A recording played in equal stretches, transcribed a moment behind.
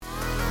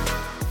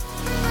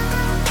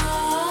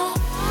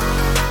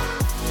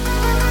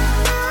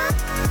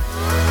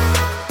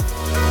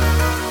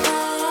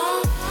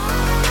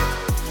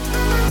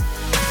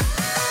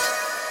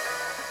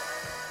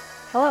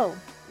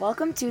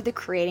welcome to the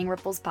Creating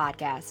Ripples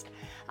podcast.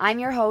 I'm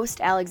your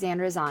host,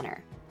 Alexandra Zahner.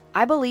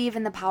 I believe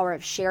in the power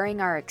of sharing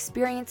our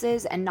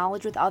experiences and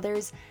knowledge with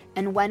others,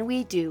 and when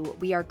we do,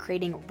 we are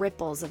creating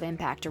ripples of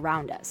impact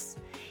around us.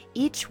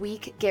 Each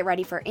week, get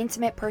ready for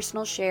intimate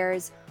personal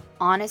shares,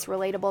 honest,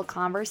 relatable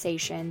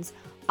conversations,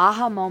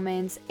 aha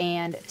moments,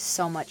 and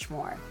so much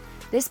more.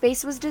 This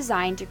space was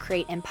designed to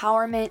create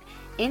empowerment,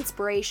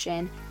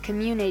 inspiration,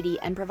 community,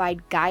 and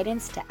provide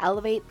guidance to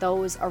elevate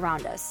those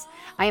around us.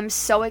 I am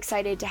so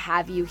excited to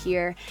have you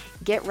here.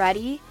 Get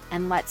ready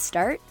and let's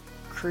start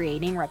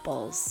creating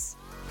ripples.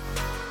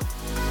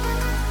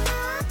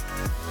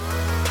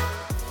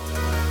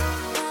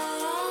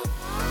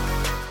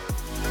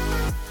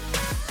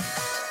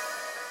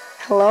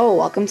 Hello,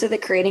 welcome to the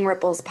Creating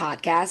Ripples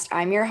podcast.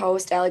 I'm your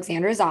host,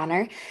 Alexandra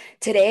Zahner.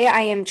 Today,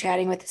 I am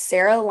chatting with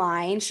Sarah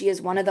Line. She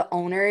is one of the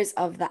owners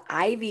of the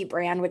Ivy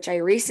brand, which I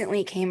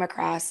recently came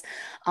across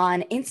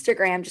on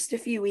Instagram just a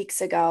few weeks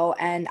ago,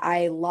 and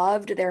I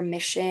loved their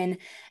mission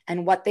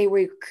and what they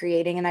were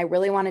creating, and I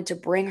really wanted to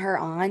bring her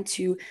on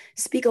to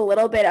speak a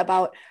little bit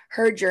about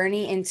her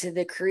journey into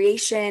the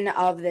creation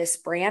of this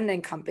brand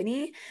and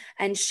company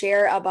and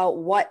share about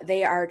what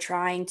they are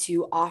trying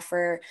to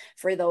offer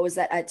for those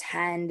that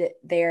attend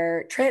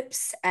their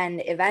trips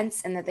and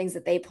events and the things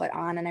that they put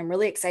on. And I'm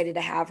really excited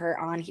to have her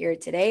on here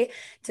today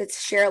to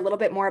share a little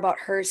bit more about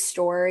her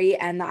story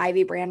and the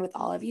Ivy brand with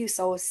all of you.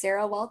 So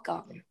Sarah,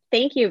 welcome.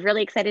 Thank you.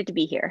 Really excited to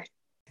be here.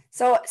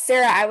 So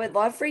Sarah, I would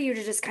love for you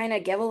to just kind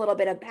of give a little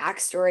bit of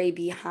backstory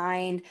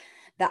behind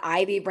the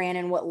Ivy brand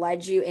and what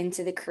led you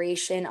into the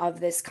creation of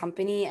this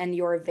company and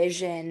your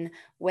vision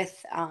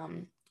with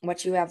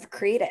what you have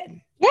created.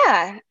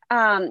 Yeah.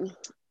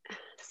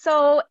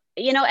 So,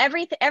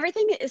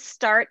 everything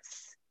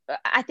starts,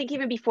 I think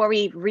even before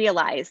we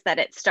realize that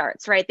it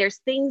starts, right? There's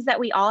things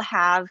that we all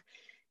have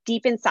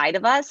deep inside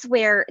of us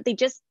where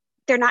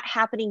they're not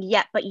happening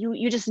yet, but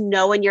you just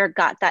know in your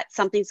gut that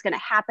something's going to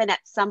happen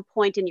at some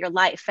point in your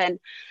life. And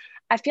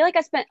I feel like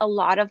I spent a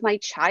lot of my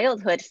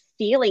childhood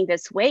feeling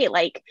this way,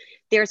 like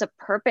there's a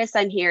purpose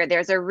in here,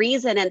 there's a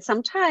reason. And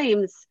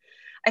sometimes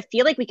I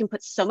feel like we can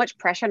put so much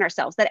pressure on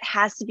ourselves that it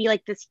has to be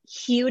like this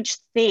huge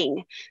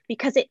thing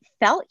because it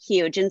felt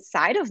huge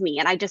inside of me.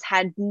 And I just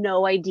had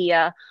no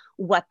idea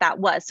what that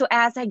was. So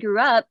as I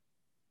grew up,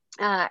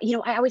 I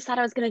always thought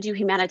I was going to do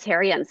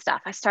humanitarian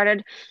stuff. I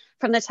started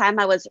from the time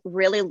I was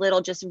really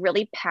little, just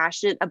really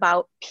passionate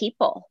about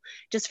people.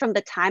 Just from the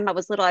time I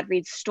was little, I'd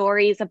read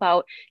stories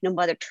about,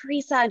 Mother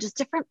Teresa and just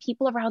different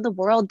people around the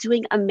world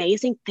doing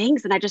amazing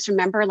things. And I just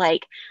remember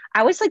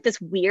I was like this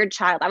weird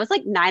child. I was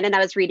like 9 and I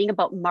was reading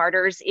about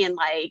martyrs in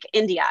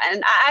India.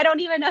 And I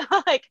don't even know,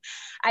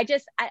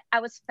 I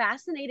was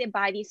fascinated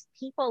by these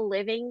people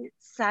living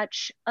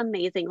such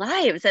amazing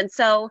lives. And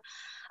so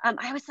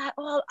I always thought,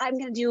 I'm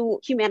going to do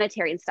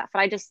humanitarian stuff.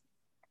 And I just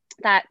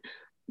thought,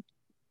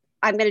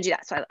 I'm going to do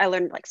that. So I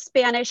learned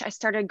Spanish. I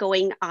started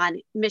going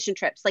on mission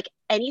trips,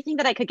 anything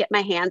that I could get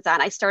my hands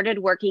on. I started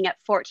working at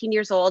 14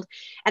 years old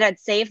and I'd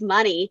save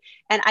money.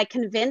 And I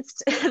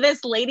convinced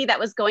this lady that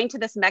was going to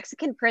this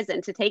Mexican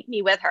prison to take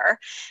me with her.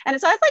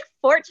 And so I was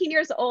 14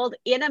 years old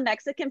in a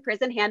Mexican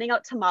prison, handing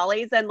out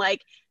tamales and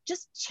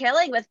just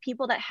chilling with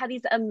people that had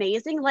these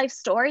amazing life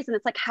stories. And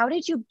it's how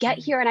did you get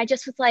here? And I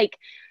just was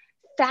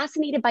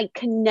fascinated by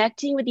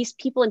connecting with these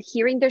people and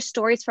hearing their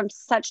stories from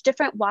such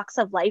different walks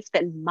of life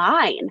than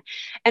mine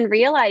and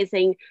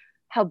realizing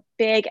how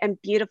big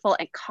and beautiful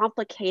and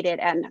complicated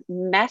and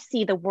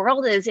messy the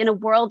world is in a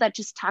world that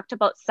just talked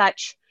about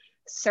such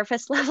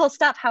surface level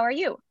stuff. How are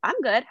you? I'm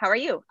good. How are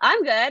you?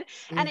 I'm good.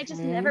 And it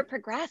just never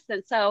progressed.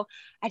 And so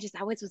I just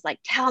always was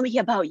tell me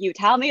about you,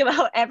 tell me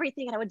about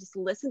everything. And I would just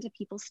listen to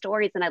people's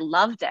stories and I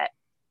loved it.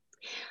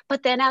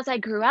 But then as I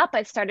grew up,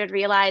 I started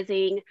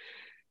realizing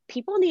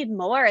people need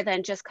more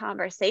than just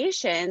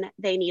conversation.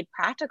 They need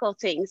practical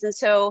things. And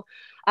so,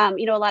 a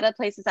lot of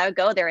places I would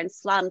go, they're in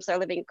slums or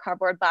living in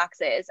cardboard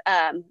boxes.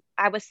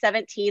 I was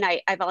 17. I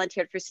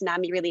volunteered for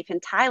tsunami relief in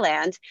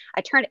Thailand.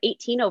 I turned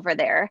 18 over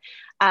there.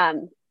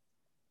 And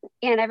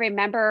I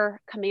remember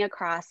coming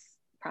across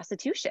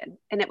prostitution,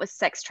 and it was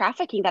sex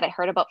trafficking that I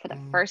heard about for the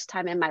first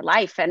time in my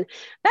life. And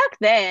back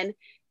then,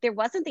 there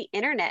wasn't the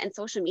internet and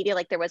social media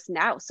like there was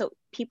now. So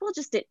people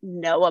just didn't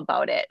know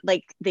about it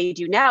like they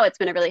do now. It's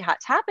been a really hot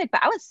topic,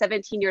 but I was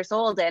 17 years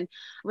old and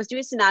I was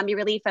doing tsunami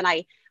relief. And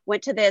I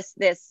went to this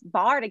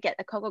bar to get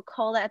a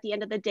Coca-Cola at the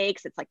end of the day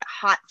because it's the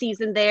hot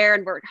season there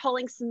and we're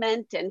hauling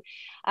cement and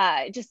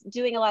just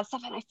doing a lot of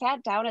stuff. And I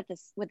sat down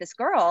with this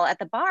girl at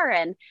the bar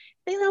and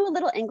they know a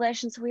little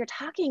English. And so we were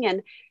talking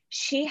and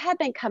she had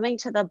been coming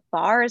to the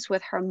bars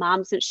with her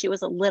mom since she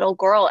was a little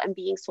girl and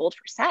being sold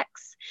for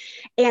sex.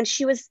 And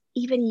she was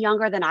even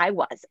younger than I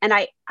was. And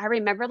I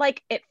remember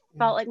it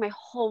felt like my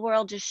whole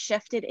world just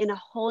shifted in a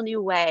whole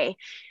new way.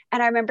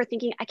 And I remember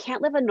thinking, I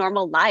can't live a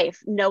normal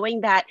life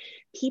knowing that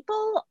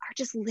people are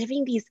just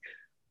living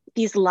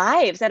these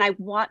lives. And I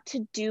want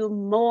to do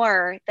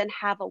more than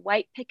have a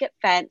white picket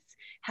fence,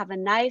 have a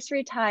nice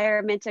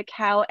retirement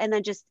account, and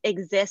then just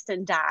exist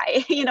and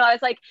die. I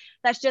was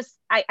that's just,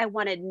 I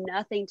wanted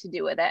nothing to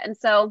do with it. And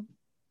so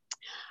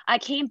I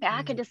came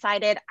back and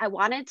decided I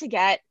wanted to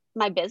get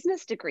my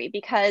business degree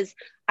because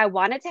I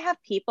wanted to have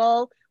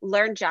people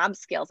learn job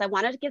skills. I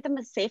wanted to give them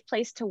a safe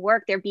place to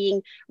work. They're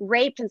being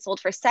raped and sold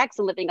for sex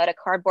and living out of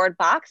cardboard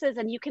boxes.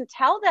 And you can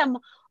tell them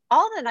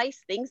all the nice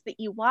things that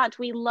you want.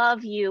 We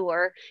love you,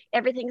 or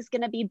everything's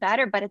going to be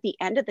better. But at the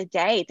end of the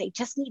day, they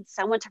just need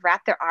someone to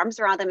wrap their arms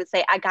around them and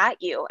say, I got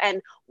you.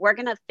 And we're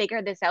going to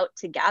figure this out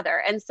together.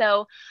 And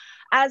so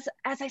as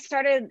I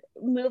started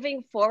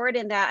moving forward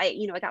in that,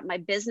 I got my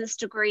business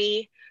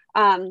degree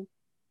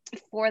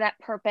for that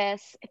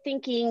purpose,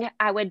 thinking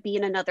I would be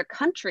in another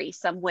country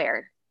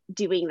somewhere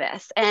doing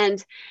this.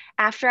 And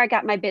after I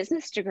got my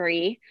business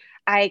degree,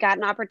 I got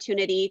an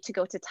opportunity to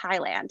go to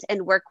Thailand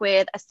and work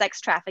with a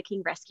sex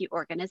trafficking rescue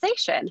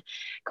organization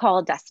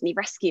called Destiny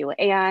Rescue.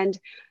 And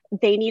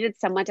they needed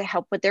someone to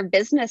help with their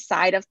business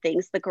side of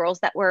things. The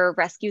girls that were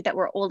rescued that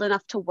were old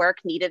enough to work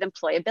needed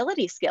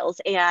employability skills,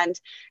 and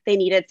they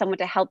needed someone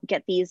to help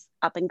get these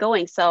up and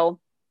going. So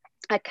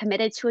I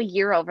committed to a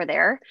year over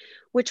there,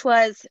 which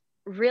was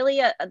really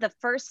the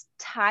first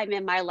time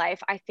in my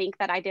life, I think,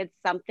 that I did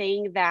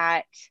something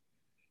that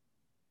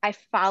I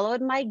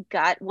followed my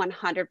gut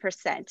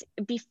 100%.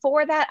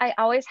 Before that, I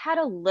always had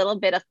a little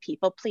bit of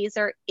people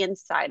pleaser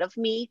inside of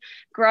me.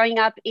 Growing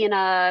up in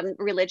a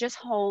religious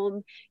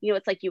home,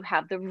 it's like you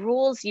have the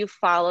rules you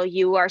follow.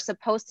 You are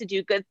supposed to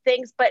do good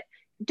things, but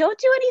don't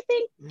do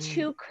anything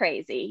too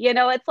crazy.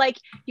 It's like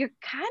you're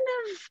kind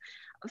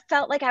of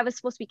felt like I was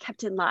supposed to be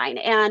kept in line.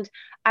 And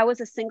I was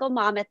a single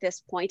mom at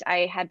this point.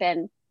 I had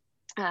been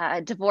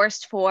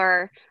divorced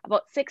for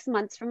about 6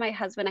 months from my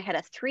husband. I had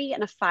a 3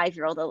 and a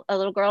 5-year-old, a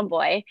little girl and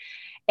boy.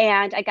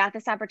 And I got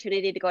this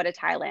opportunity to go to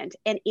Thailand.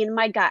 And in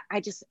my gut,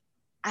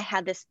 I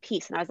had this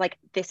peace, and I was like,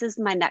 this is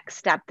my next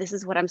step. This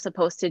is what I'm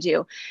supposed to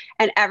do.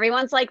 And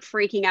everyone's like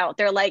freaking out.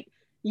 They're like,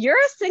 you're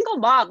a single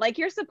mom. Like,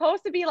 you're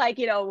supposed to be like,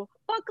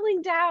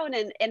 buckling down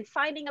and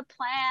finding a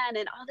plan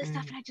and all this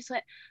stuff. And I just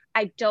went,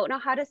 I don't know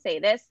how to say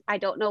this. I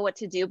don't know what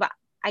to do, but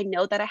I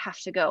know that I have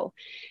to go.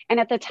 And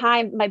at the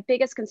time, my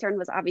biggest concern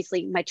was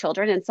obviously my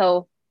children. And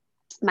so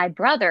my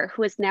brother,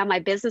 who is now my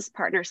business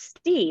partner,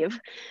 Steve,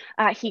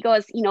 he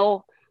goes,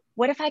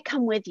 what if I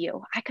come with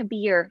you? I could be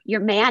your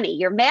nanny,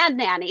 your man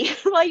nanny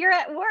while you're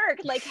at work,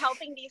 like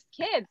helping these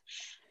kids.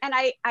 And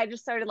I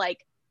just started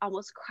like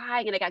almost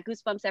crying, and I got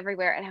goosebumps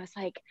everywhere. And I was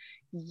like,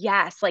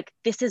 yes, like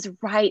this is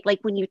right. Like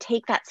when you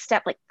take that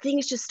step, like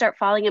things just start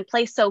falling in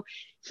place. So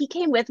he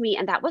came with me,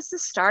 and that was the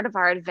start of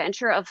our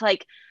adventure of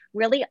like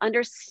really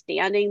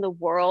understanding the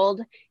world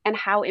and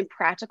how in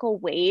practical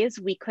ways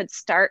we could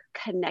start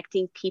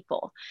connecting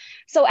people.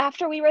 So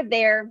after we were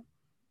there,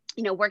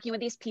 working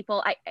with these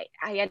people,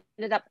 I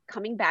ended up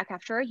coming back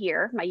after a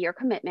year, my year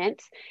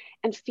commitment,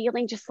 and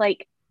feeling just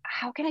like,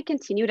 how can I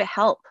continue to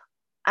help?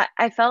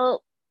 I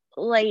felt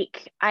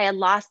like I had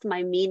lost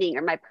my meaning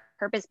or my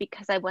purpose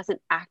because I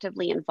wasn't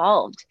actively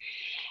involved.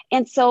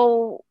 And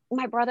so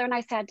my brother and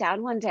I sat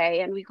down one day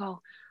and we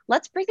go,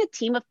 let's bring a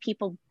team of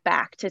people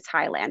back to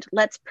Thailand.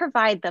 Let's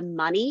provide the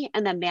money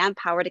and the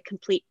manpower to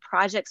complete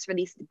projects for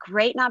these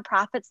great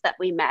nonprofits that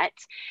we met.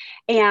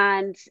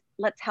 And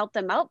let's help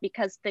them out,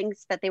 because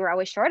things that they were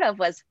always short of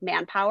was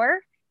manpower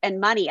and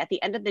money. At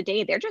the end of the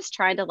day, they're just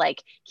trying to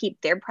like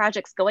keep their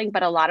projects going.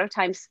 But a lot of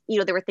times,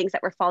 there were things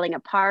that were falling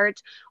apart,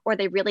 or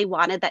they really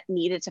wanted that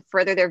needed to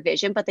further their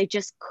vision, but they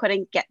just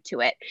couldn't get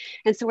to it.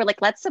 And so we're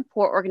like, let's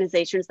support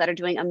organizations that are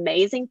doing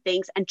amazing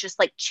things and just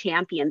like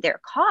champion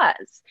their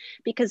cause,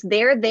 because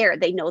they're there.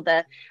 They know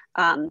the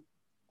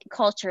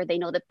culture, they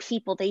know the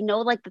people, they know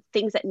like the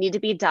things that need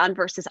to be done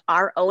versus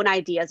our own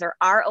ideas or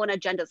our own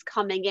agendas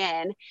coming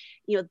in.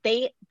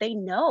 They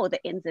know the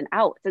ins and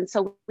outs. And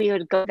so we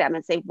would go to them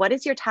and say, what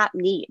is your top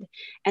need?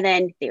 And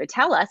then they would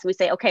tell us, and we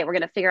say, okay, we're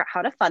going to figure out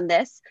how to fund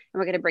this, and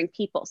we're going to bring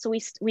people. So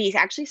we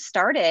actually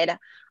started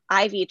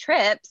Ivy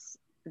Trips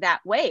that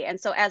way. And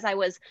so as I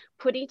was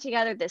putting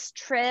together this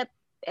trip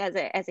as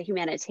a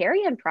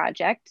humanitarian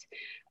project,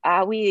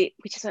 we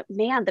just went,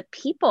 man, the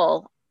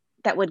people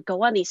that would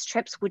go on these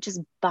trips would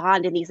just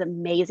bond in these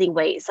amazing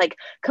ways. Like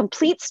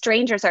complete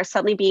strangers are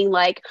suddenly being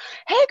like,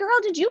 hey girl,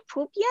 did you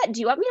poop yet?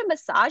 Do you want me to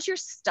massage your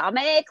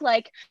stomach?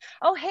 Like,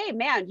 oh, hey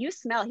man, you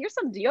smell, here's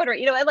some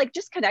deodorant, and like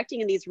just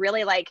connecting in these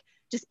really like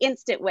just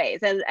instant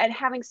ways, and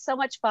having so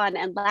much fun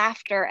and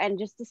laughter, and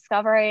just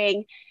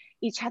discovering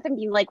each other and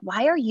being like,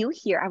 why are you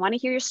here? I want to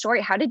hear your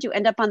story. How did you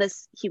end up on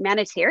this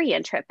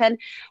humanitarian trip? And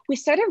we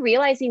started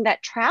realizing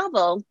that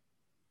travel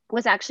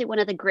was actually one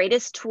of the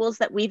greatest tools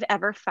that we've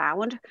ever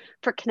found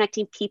for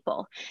connecting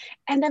people.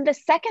 And then the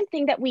second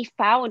thing that we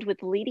found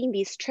with leading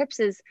these trips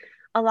is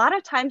a lot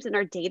of times in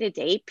our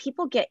day-to-day,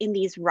 people get in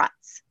these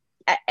ruts.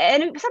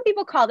 And some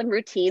people call them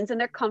routines,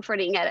 and they're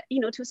comforting at,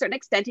 to a certain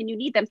extent, and you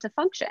need them to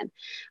function.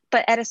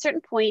 But at a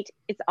certain point,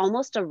 it's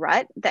almost a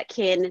rut that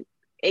can,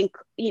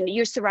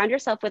 you surround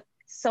yourself with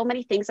so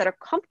many things that are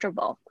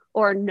comfortable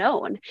or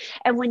known.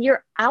 And when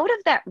you're out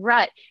of that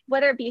rut,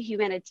 whether it be a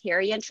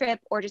humanitarian trip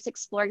or just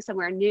exploring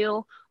somewhere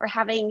new or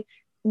having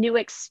new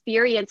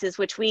experiences,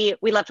 which we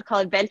love to call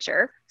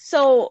adventure.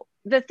 So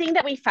the thing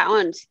that we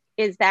found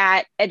is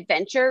that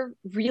adventure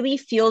really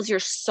fuels your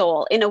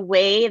soul in a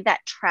way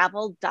that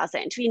travel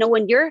doesn't.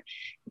 When you're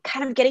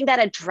kind of getting that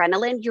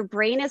adrenaline, your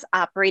brain is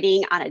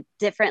operating on a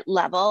different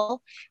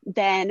level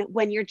than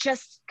when you're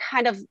just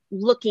kind of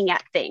looking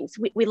at things.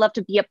 We love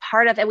to be a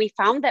part of, and we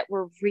found that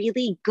we're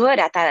really good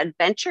at that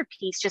adventure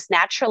piece just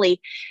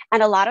naturally.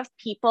 And a lot of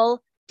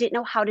people didn't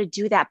know how to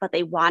do that, but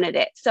they wanted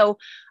it. So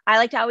I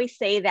like to always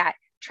say that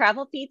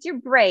travel feeds your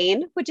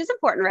brain, which is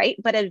important, right?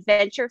 But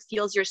adventure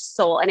fuels your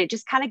soul, and it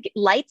just kind of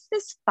lights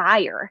this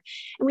fire.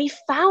 And we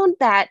found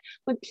that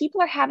when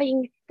people are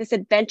having this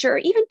adventure or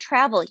even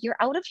travel, you're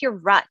out of your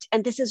rut.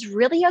 And this is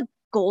really a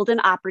golden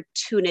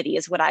opportunity,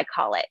 is what I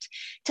call it.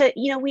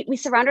 We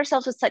surround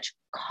ourselves with such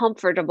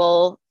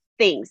comfortable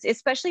things,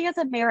 especially as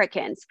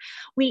Americans.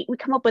 We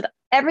come up with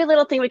every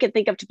little thing we can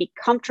think of to be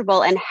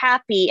comfortable and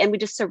happy. And we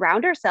just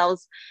surround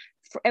ourselves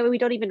and we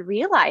don't even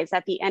realize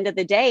at the end of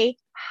the day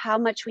how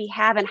much we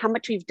have and how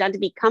much we've done to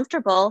be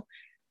comfortable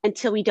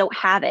until we don't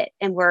have it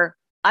and we're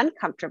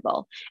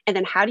uncomfortable. And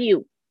then how do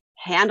you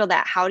handle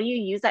that? How do you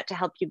use that to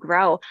help you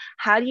grow?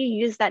 How do you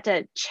use that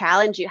to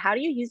challenge you? How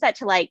do you use that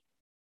to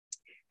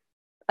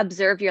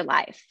observe your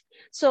life?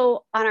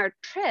 So on our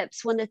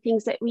trips, one of the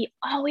things that we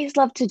always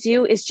love to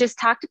do is just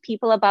talk to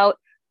people about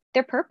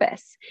their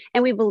purpose.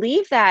 And we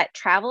believe that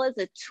travel is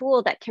a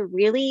tool that can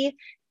really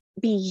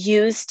be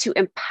used to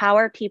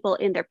empower people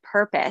in their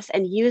purpose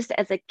and used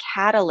as a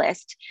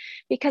catalyst,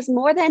 because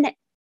more than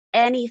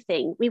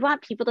anything, we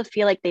want people to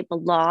feel like they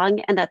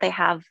belong and that they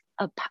have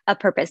a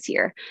purpose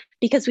here,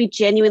 because we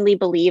genuinely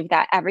believe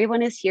that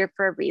everyone is here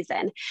for a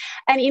reason.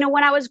 And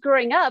when I was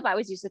growing up, I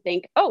always used to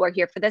think, oh, we're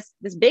here for this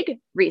big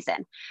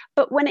reason.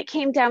 But when it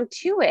came down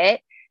to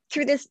it,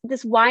 through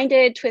this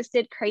winded,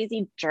 twisted,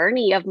 crazy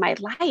journey of my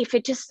life,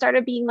 it just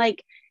started being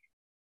like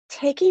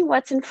taking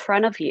what's in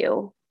front of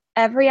you,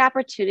 every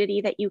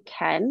opportunity that you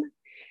can,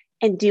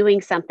 and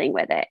doing something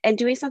with it and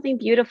doing something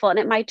beautiful. And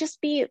it might just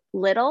be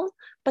little,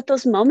 but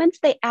those moments,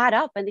 they add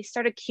up and they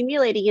start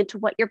accumulating into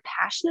what you're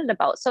passionate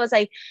about. So as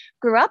I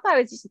grew up,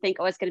 I was used to think,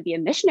 oh, I was going to be a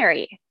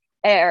missionary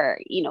or,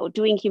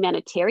 doing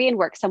humanitarian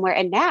work somewhere.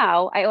 And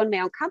now I own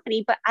my own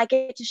company, but I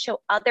get to show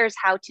others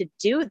how to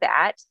do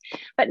that,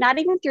 but not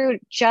even through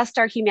just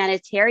our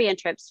humanitarian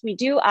trips. We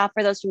do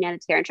offer those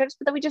humanitarian trips,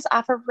 but then we just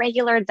offer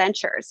regular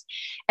adventures.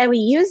 And we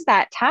use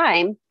that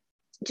time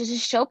to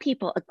just show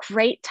people a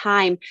great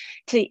time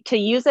to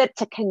use it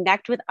to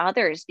connect with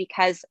others,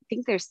 because I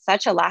think there's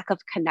such a lack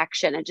of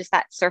connection and just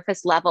that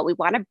surface level. We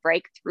want to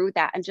break through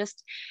that and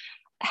just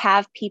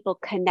have people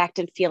connect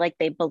and feel like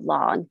they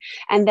belong.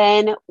 And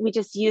then we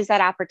just use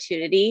that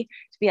opportunity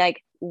to be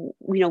like,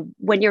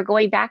 when you're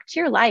going back to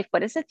your life,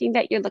 what is the thing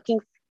that you're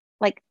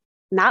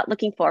not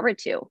looking forward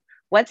to?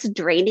 What's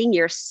draining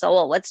your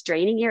soul? What's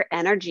draining your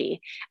energy?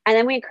 And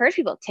then we encourage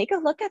people, take a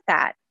look at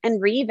that and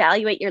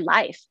reevaluate your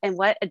life and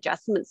what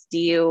adjustments do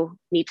you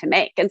need to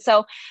make? And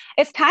so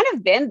it's kind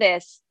of been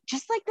this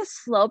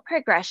slow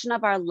progression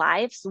of our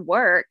life's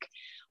work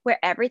where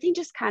everything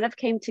just kind of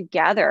came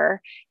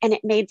together and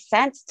it made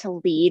sense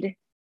to lead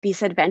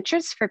these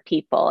adventures for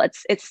people.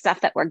 It's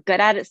stuff that we're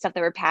good at, it's stuff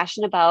that we're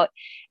passionate about,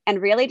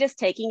 and really just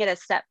taking it a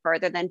step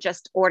further than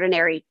just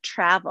ordinary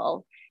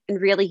travel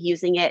and really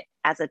using it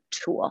as a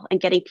tool and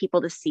getting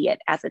people to see it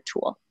as a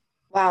tool.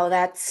 Wow,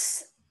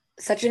 that's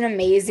such an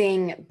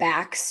amazing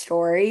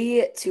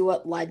backstory to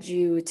what led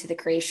you to the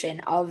creation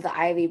of the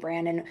Ivy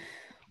brand. And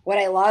what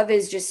I love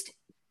is just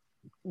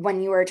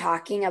when you were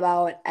talking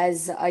about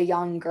as a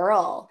young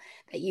girl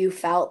that you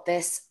felt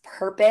this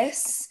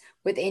purpose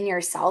within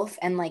yourself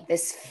and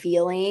this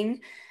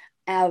feeling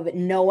of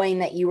knowing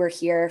that you were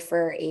here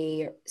for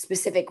a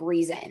specific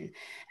reason.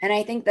 And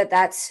I think that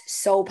that's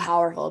so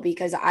powerful,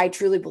 because I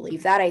truly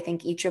believe that. I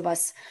think each of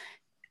us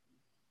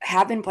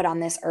have been put on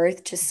this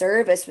earth to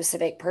serve a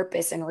specific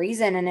purpose and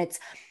reason. And it's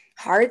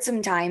hard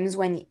sometimes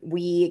when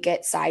we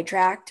get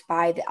sidetracked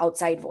by the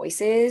outside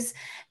voices,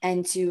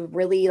 and to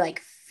really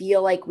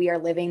feel like we are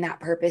living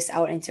that purpose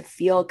out and to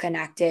feel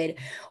connected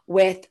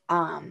with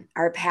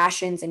our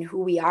passions and who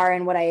we are.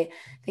 And what I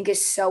think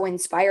is so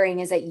inspiring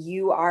is that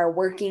you are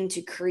working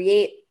to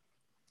create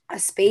a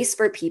space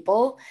for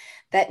people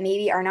that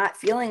maybe are not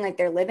feeling like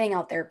they're living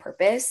out their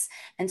purpose.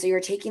 And so you're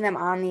taking them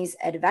on these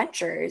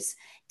adventures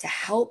to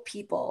help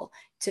people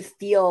to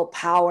feel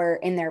power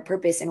in their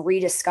purpose and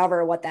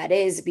rediscover what that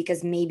is,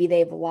 because maybe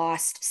they've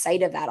lost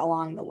sight of that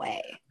along the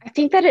way. I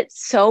think that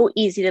it's so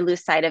easy to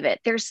lose sight of it.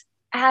 There's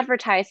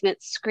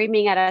advertisements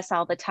screaming at us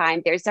all the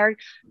time. There's our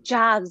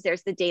jobs,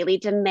 there's the daily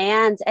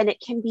demands, and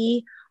it can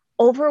be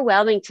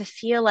overwhelming to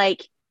feel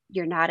like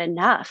you're not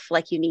enough,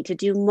 like you need to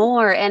do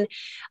more. And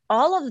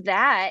all of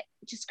that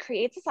just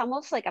creates this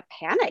almost like a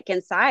panic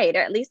inside, or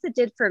at least it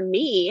did for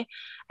me,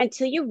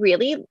 until you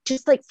really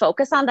just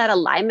focus on that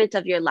alignment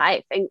of your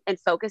life and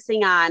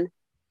focusing on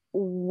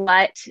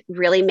what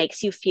really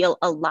makes you feel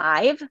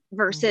alive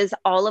versus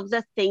all of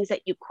the things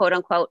that you quote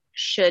unquote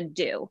should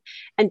do,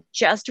 and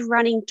just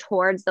running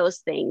towards those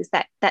things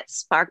that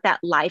spark that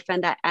life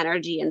and that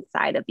energy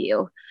inside of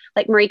you,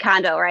 like Marie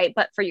Kondo, right?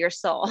 But for your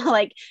soul.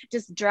 Like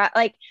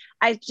like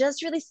I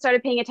just really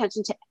started paying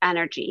attention to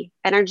energy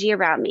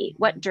around me,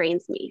 what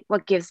drains me,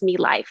 what gives me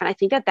life. And I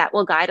think that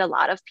will guide a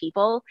lot of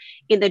people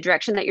in the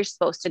direction that you're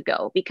supposed to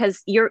go,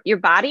 because your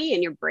body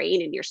and your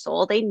brain and your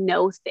soul, they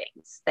know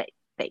things that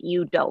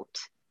you don't.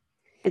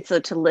 And so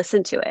to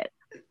listen to it.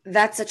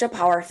 That's such a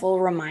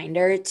powerful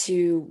reminder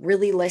to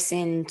really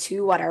listen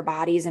to what our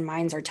bodies and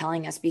minds are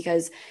telling us,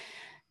 because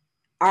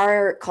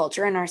our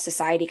culture and our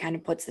society kind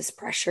of puts this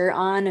pressure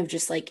on of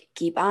just like,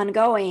 keep on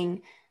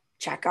going,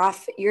 check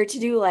off your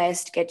to-do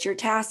list, get your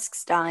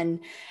tasks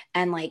done.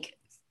 And like,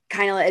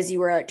 kind of as you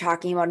were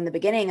talking about in the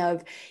beginning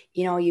of,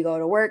 you go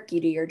to work, you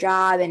do your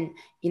job, and,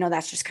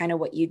 that's just kind of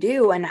what you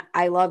do. And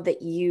I love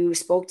that you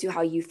spoke to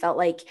how you felt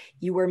like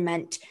you were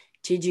meant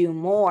to do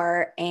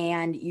more,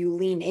 and you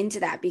lean into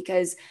that,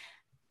 because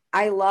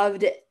I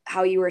loved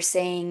how you were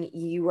saying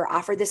you were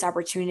offered this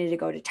opportunity to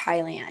go to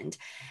Thailand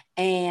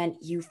and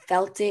you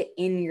felt it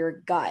in your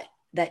gut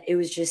that it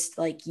was just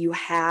like you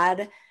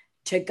had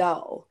to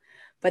go.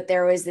 But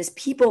there was this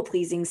people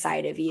pleasing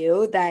side of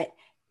you that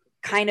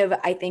kind of,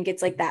 I think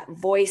it's like that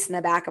voice in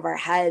the back of our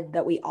head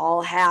that we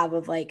all have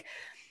of like,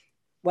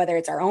 whether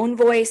it's our own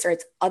voice or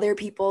it's other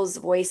people's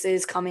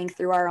voices coming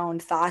through our own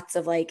thoughts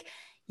of like,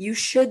 you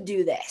should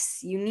do this,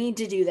 you need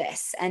to do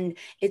this. And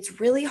it's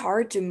really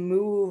hard to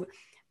move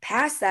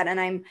past that. And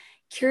I'm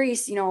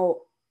curious,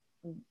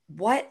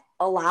 what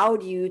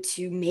allowed you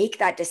to make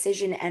that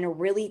decision and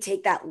really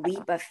take that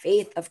leap of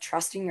faith of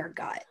trusting your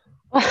gut?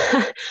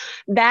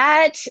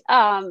 that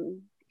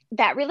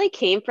that really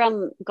came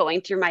from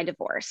going through my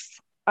divorce.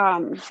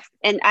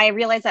 And I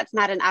realize that's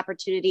not an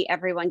opportunity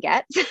everyone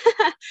gets.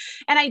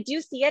 And I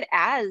do see it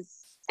as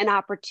an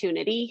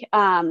opportunity.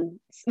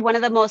 One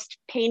of the most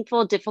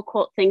painful,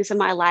 difficult things in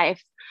my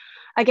life.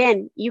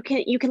 Again, you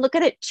can look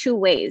at it two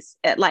ways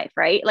at life,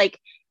 right? Like,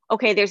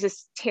 okay, there's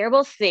this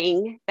terrible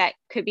thing that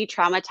could be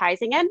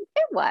traumatizing, and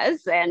it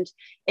was, and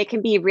it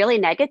can be really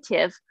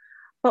negative.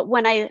 But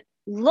when I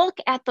look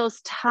at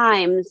those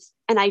times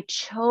and I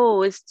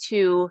chose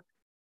to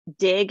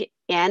dig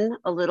in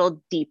a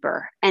little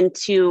deeper and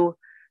to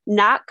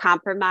not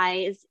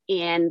compromise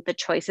in the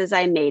choices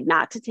I made,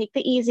 not to take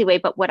the easy way,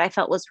 but what I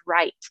felt was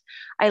right.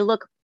 I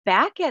look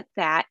back at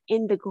that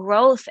in the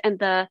growth and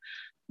the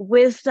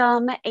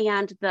wisdom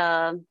and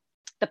the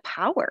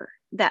power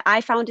that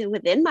I found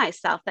within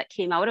myself that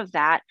came out of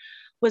that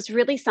was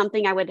really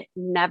something I would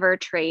never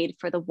trade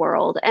for the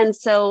world. And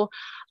so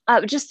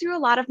just through a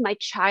lot of my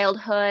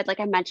childhood, like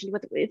I mentioned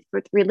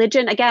with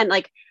religion, again,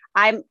 like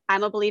I'm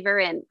a believer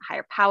in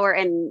higher power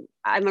and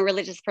I'm a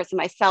religious person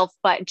myself,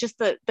 but just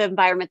the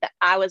environment that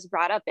I was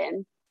brought up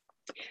in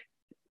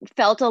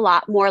felt a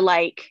lot more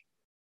like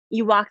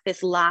you walk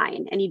this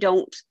line and you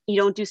don't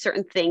do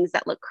certain things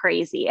that look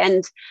crazy.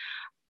 And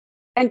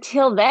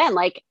until then,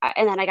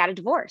 and then I got a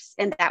divorce,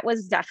 and that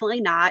was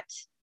definitely not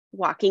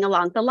walking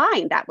along the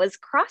line, that was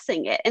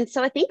crossing it. And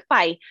so I think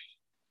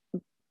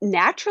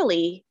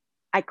naturally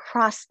I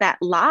crossed that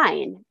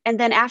line. And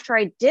then after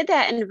I did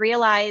that and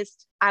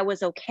realized I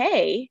was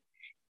okay,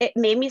 it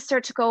made me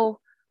start to go,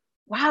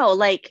 wow,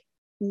 like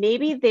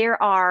maybe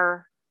there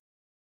are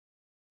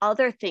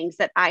other things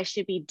that I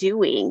should be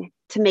doing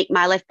to make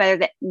my life better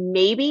that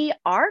maybe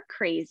are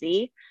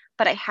crazy,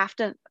 but I have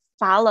to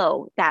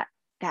follow that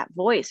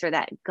voice or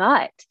that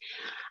gut.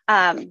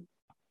 And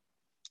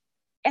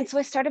so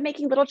I started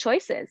making little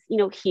choices,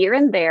 here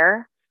and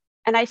there.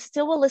 And I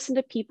still will listen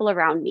to people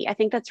around me. I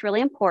think that's really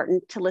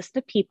important, to listen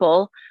to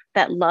people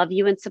that love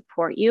you and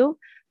support you,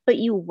 but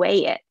you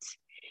weigh it.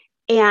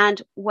 And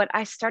what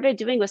I started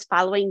doing was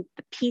following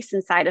the peace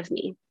inside of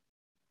me.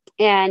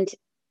 And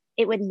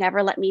it would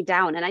never let me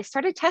down. And I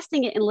started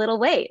testing it in little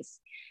ways,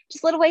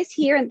 just little ways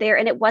here and there.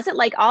 And it wasn't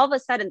like all of a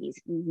sudden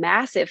these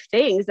massive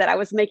things that I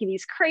was making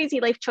these crazy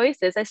life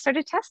choices. I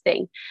started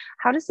testing.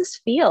 How does this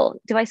feel?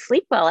 Do I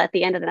sleep well at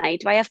the end of the night?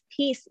 Do I have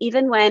peace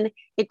even when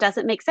it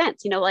doesn't make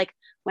sense? Like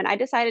when I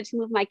decided to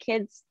move my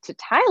kids to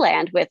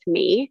Thailand with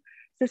me,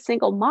 as a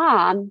single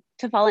mom,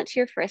 to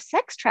volunteer for a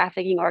sex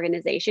trafficking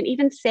organization,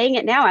 even saying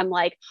it now, I'm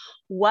like,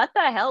 what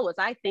the hell was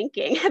I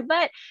thinking?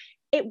 But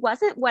it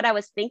wasn't what I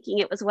was thinking.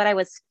 It was what I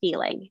was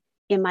feeling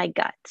in my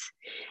gut.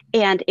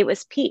 And it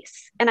was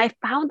peace. And I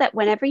found that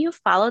whenever you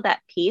follow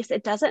that peace,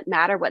 it doesn't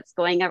matter what's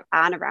going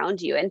on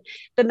around you. And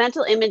the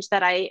mental image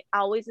that I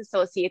always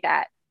associate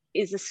that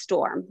is a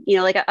storm,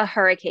 like a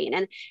hurricane,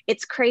 and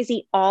it's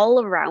crazy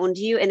all around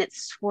you and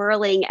it's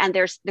swirling and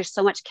there's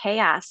so much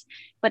chaos.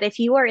 But if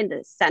you are in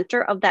the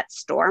center of that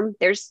storm,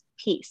 there's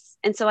peace.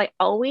 And so I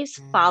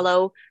always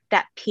follow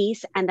that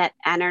peace and that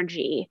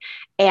energy.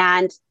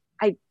 And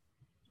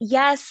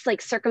yes,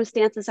 like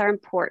circumstances are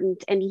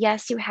important. And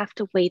yes, you have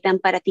to weigh them.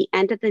 But at the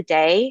end of the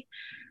day,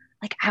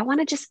 like I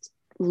want to just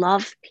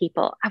love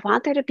people. I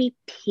want there to be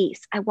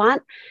peace. I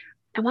want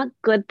I want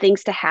good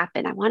things to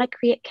happen. I want to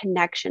create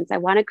connections. I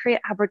want to create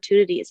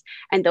opportunities.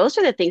 And those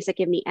are the things that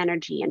give me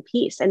energy and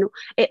peace. And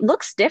it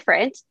looks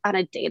different on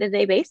a day to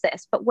day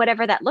basis, but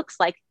whatever that looks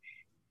like,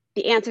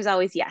 the answer is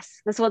always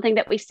yes. That's one thing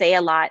that we say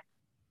a lot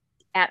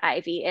at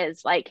Ivy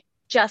is like,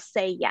 just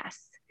say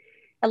yes.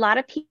 A lot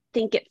of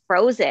people get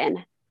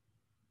frozen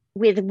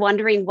with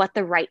wondering what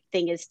the right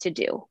thing is to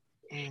do.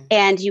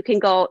 And you can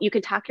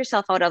talk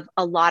yourself out of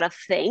a lot of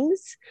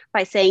things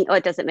by saying, oh,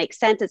 it doesn't make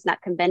sense. It's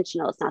not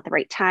conventional. It's not the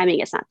right timing.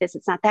 It's not this,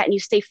 it's not that. And you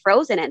stay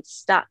frozen and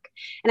stuck.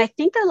 And I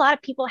think that a lot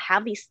of people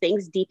have these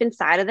things deep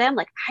inside of them,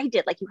 like I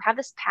did, like you have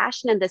this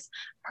passion and this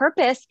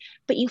purpose,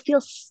 but you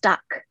feel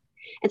stuck.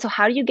 And so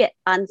how do you get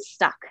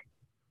unstuck?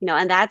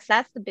 And that's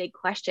the big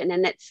question.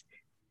 And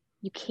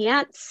you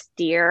can't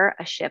steer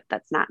a ship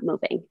that's not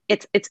moving.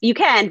 It's you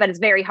can, but it's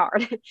very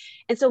hard.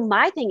 And so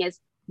my thing is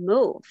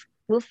move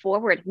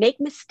forward, make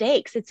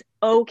mistakes. It's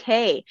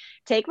okay.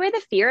 Take away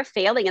the fear of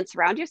failing and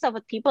surround yourself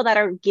with people that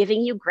are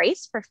giving you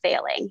grace for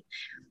failing.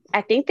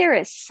 I think there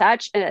is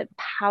such a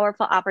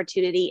powerful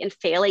opportunity in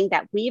failing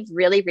that we've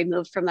really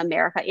removed from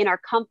America in our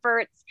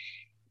comforts.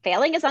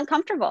 Failing is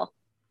uncomfortable.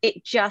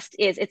 It just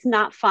is. It's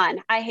not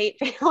fun. I hate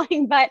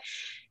failing, but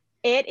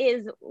it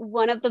is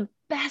one of the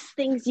best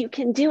things you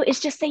can do is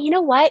just say, you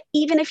know what?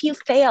 Even if you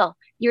fail,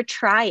 you're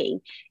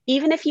trying.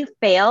 Even if you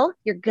fail,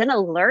 you're going to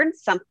learn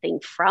something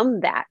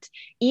from that.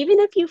 Even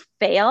if you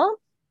fail,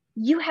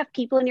 you have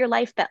people in your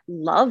life that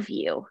love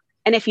you.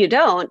 And if you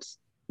don't,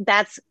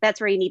 that's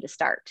where you need to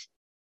start.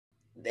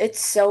 It's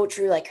so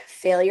true. Like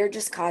failure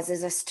just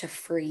causes us to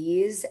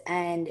freeze.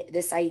 And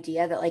this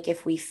idea that like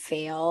if we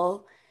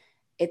fail,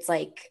 it's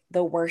like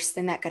the worst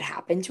thing that could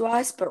happen to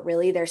us. But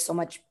really, there's so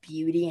much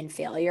beauty in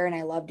failure. And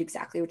I loved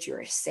exactly what you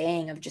were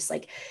saying of just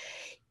like,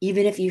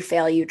 even if you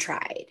fail, you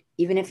tried.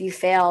 Even if you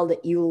failed,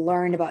 you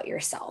learned about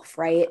yourself,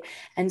 right?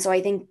 And so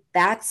I think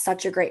that's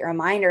such a great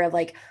reminder of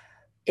like,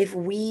 if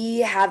we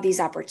have these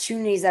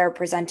opportunities that are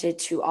presented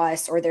to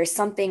us, or there's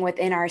something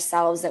within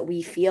ourselves that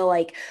we feel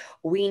like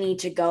we need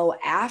to go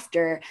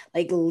after,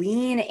 like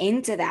lean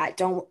into that.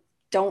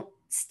 Don't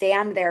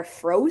stand there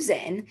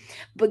frozen,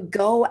 but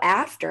go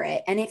after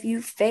it. And if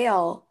you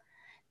fail,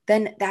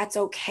 then that's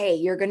okay.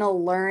 You're going to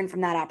learn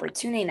from that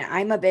opportunity. And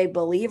I'm a big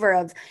believer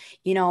of,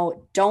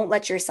 don't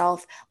let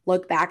yourself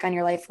look back on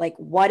your life like,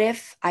 what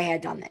if I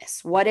had done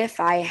this? What if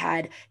I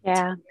had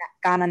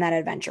gone on that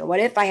adventure? What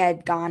if I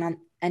had gone on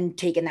and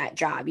taken that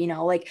job?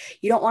 Like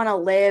you don't want to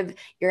live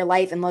your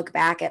life and look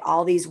back at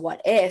all these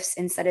what ifs.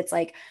 Instead, it's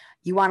like,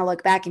 you want to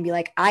look back and be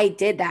like, I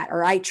did that,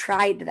 or I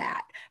tried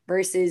that,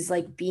 versus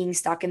like being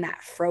stuck in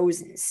that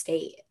frozen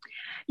state.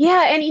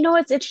 Yeah. And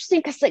it's interesting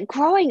because like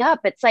growing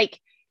up, it's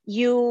like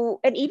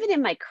and even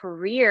in my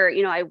career,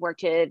 I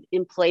worked at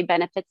employee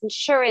benefits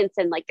insurance,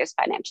 and like there's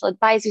financial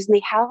advisors, and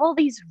they have all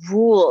these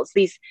rules,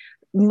 these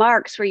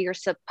marks where you're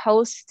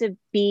supposed to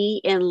be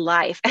in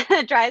life. And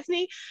it drives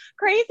me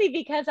crazy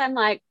because I'm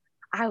like,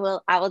 I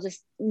will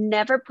just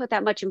never put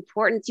that much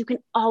importance. You can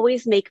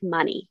always make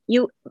money.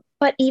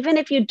 But even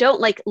if you don't,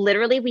 like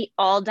literally we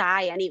all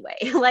die anyway.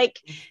 Like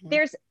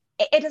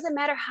it doesn't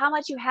matter how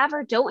much you have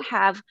or don't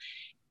have.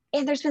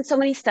 And there's been so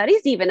many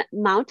studies, even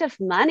amount of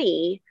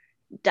money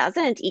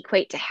doesn't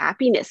equate to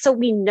happiness. So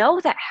we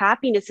know that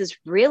happiness is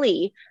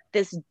really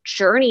this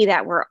journey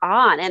that we're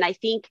on. And I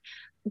think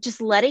just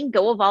letting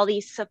go of all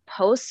these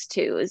supposed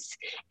tos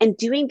and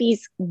doing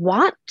these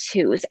want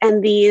tos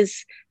and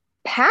these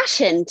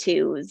passion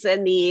tos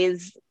and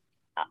these,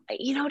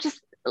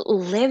 just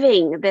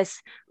living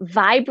this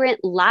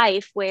vibrant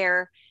life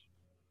where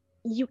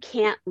you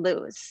can't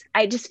lose.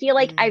 I just feel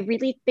like I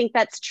really think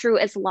that's true.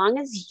 As long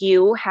as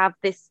you have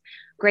this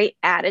great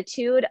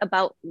attitude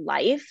about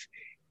life,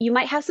 you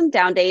might have some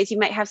down days. You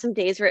might have some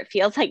days where it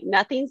feels like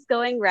nothing's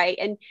going right.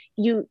 And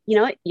you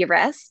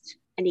rest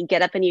and you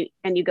get up and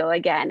you go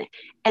again.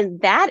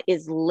 And that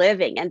is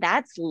living, and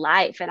that's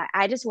life. And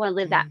I just want to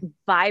live that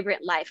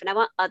vibrant life. And I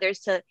want others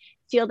to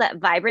feel that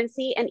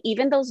vibrancy and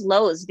even those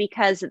lows,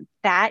 because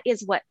that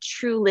is what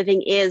true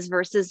living is,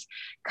 versus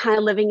kind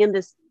of living in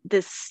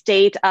this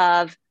state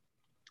of,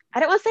 I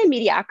don't want to say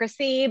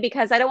mediocrity,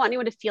 because I don't want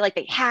anyone to feel like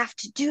they have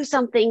to do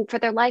something for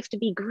their life to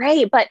be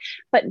great, but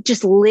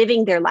just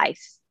living their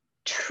life,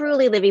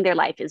 truly living their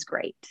life is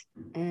great.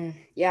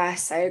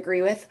 Yes, I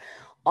agree with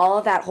all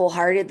of that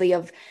wholeheartedly.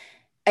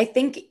 I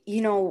think,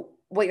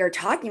 what you're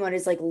talking about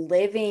is like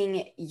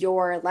living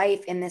your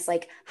life in this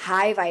like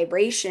high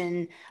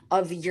vibration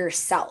of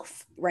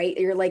yourself, right?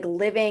 You're like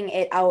living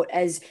it out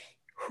as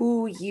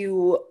who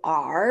you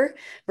are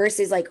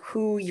versus like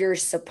who you're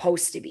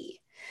supposed to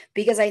be.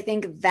 Because I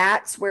think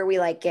that's where we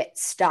like get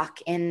stuck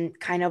in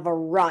kind of a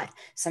rut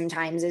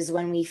sometimes, is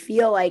when we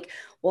feel like,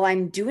 well,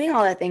 I'm doing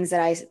all the things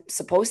that I'm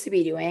supposed to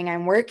be doing.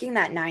 I'm working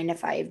that 9 to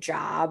 5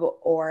 job,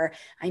 or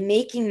I'm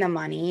making the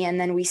money, and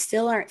then we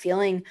still aren't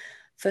feeling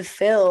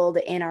fulfilled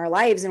in our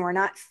lives, and we're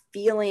not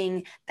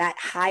feeling that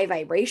high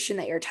vibration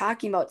that you're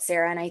talking about,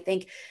 Sarah. And I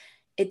think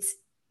it's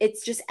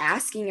just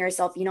asking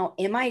yourself,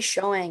 am I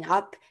showing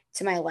up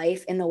to my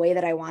life in the way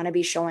that I want to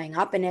be showing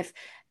up? And if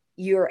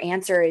your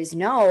answer is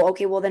no,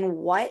 okay, well, then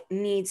what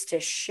needs to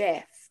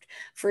shift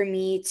for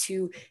me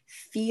to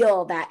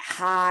feel that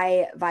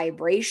high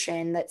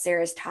vibration that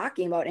Sarah's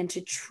talking about and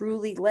to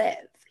truly live?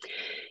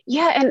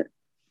 Yeah. And,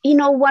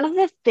 one of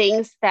the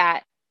things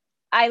that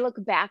I look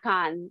back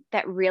on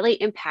that really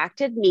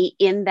impacted me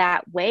in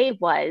that way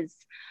was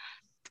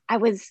I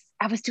was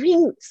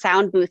doing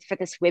sound booth for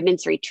this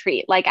women's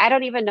retreat. Like, I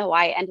don't even know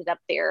why I ended up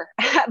there,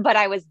 but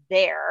I was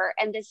there.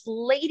 And this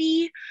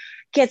lady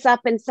gets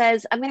up and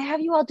says, I'm going to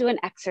have you all do an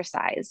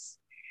exercise.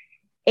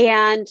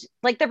 And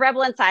like the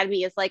rebel inside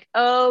me is like,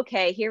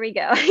 okay, here we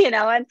go,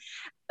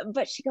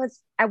 but she goes,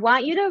 I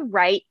want you to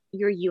write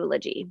your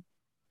eulogy.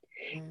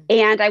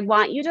 And I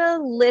want you to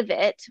live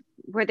it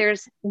where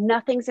there's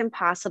nothing's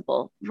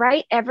impossible.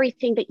 Write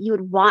everything that you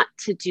would want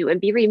to do and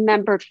be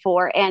remembered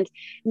for and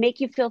make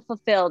you feel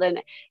fulfilled,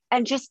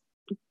 and just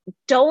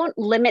don't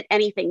limit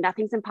anything.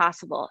 Nothing's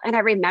impossible. And I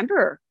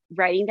remember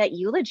writing that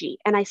eulogy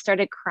and I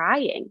started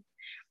crying.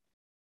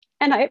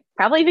 And I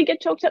probably even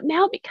get choked up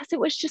now because it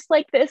was just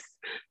like this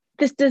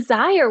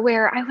desire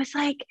where I was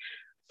like,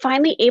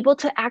 finally able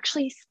to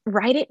actually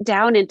write it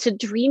down and to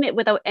dream it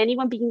without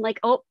anyone being like,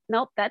 oh,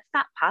 nope, that's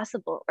not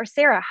possible. Or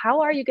Sarah,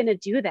 how are you going to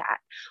do that?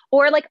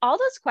 Or like all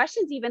those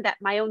questions, even that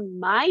my own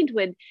mind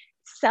would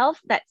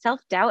that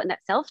self-doubt and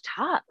that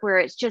self-talk where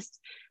it's just,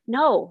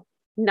 no,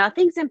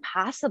 nothing's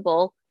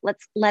impossible.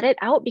 Let's let it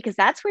out because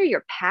that's where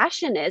your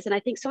passion is. And I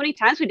think so many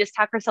times we just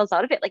talk ourselves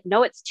out of it. Like,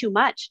 no, it's too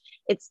much.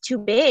 It's too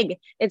big.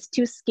 It's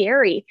too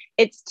scary.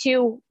 It's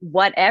too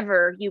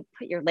whatever you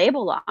put your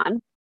label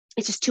on.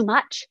 It's just too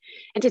much.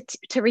 And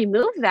to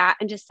remove that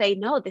and just say,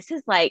 no, this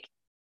is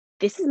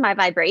my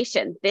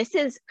vibration. This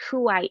is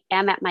who I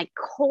am at my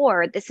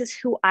core. This is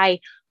who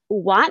I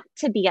want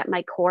to be at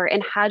my core.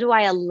 And how do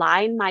I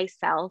align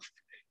myself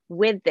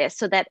with this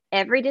so that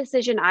every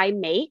decision I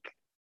make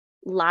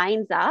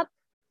lines up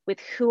with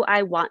who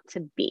I want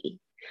to be,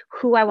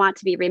 who I want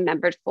to be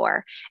remembered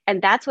for.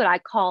 And that's what I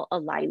call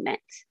alignment.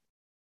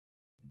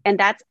 And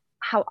that's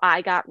how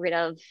I got rid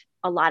of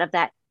a lot of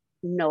that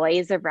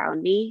noise around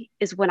me,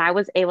 is when I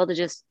was able to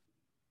just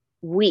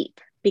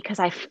weep because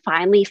I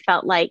finally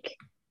felt like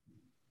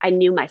I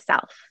knew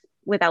myself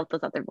without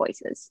those other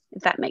voices,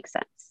 if that makes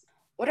sense.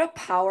 What a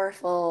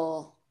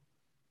powerful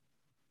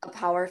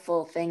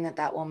thing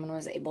that woman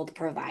was able to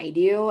provide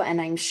you. And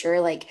I'm sure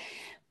like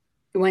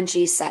when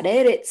she said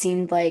it, it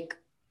seemed like,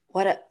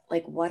 what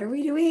are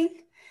we doing?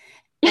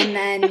 And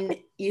then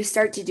you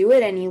start to do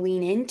it and you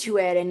lean into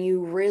it and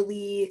you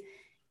really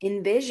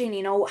envision,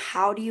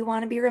 how do you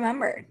want to be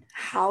remembered?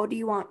 How do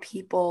you want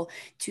people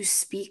to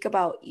speak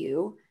about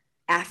you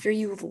after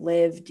you've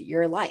lived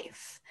your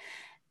life?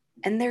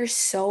 And there's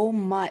so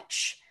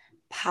much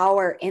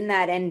power in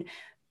that. And,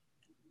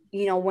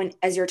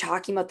 as you're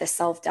talking about the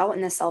self-doubt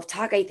and the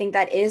self-talk, I think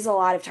that is a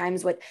lot of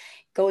times what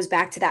goes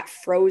back to that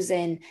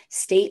frozen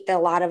state that a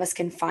lot of us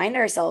can find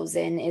ourselves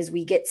in, is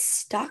we get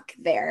stuck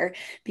there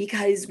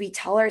because we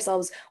tell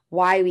ourselves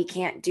why we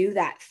can't do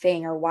that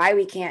thing or why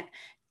we can't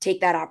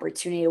take that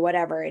opportunity,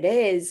 whatever it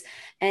is.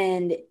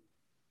 And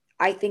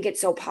I think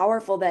it's so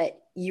powerful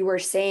that you were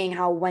saying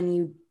how when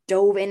you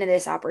dove into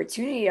this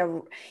opportunity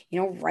of,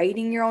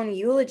 writing your own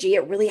eulogy,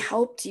 it really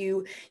helped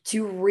you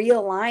to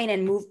realign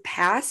and move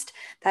past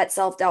that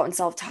self-doubt and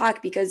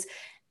self-talk. Because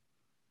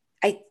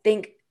I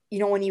think,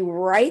 when you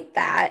write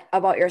that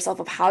about yourself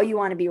of how you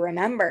want to be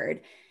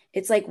remembered,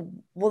 it's like,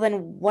 well,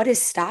 then what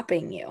is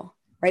stopping you?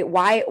 Right?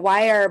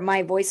 Why are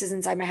my voices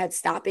inside my head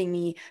stopping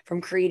me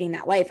from creating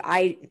that life?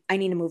 I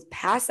need to move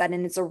past that.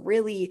 And it's a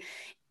really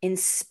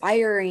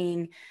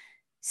inspiring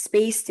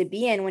space to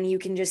be in when you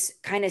can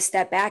just kind of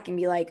step back and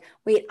be like,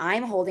 wait,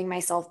 I'm holding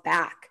myself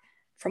back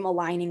from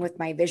aligning with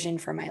my vision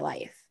for my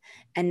life.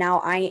 And now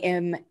I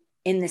am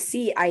in the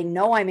seat. I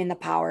know I'm in the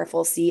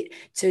powerful seat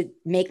to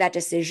make that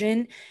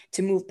decision,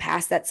 to move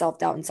past that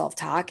self-doubt and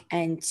self-talk,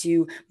 and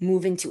to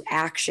move into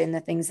action, the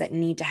things that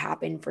need to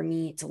happen for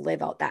me to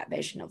live out that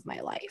vision of my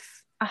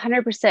life.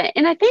 100%.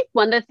 And I think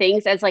one of the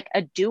things as like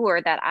a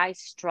doer that I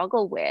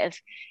struggle with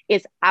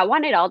is I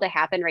want it all to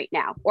happen right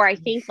now. Or I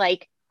think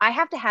like I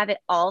have to have it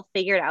all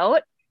figured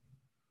out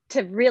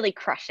to really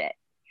crush it.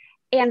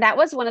 And that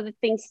was one of the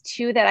things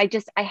too, that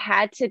I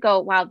had to go,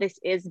 wow, this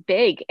is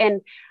big.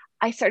 And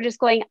I started just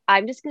going,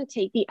 I'm just going to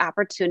take the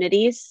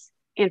opportunities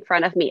in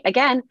front of me.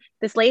 Again,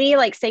 this lady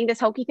like saying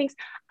this hokey things.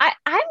 I'm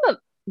a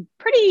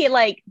pretty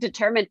like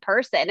determined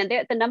person. And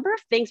the number of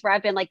things where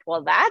I've been like,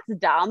 well, that's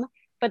dumb.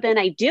 But then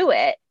I do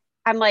it.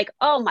 I'm like,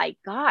 oh my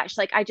gosh.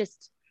 Like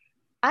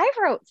I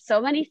wrote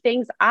so many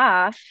things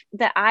off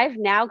that I've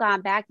now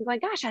gone back and going,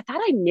 gosh, I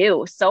thought I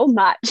knew so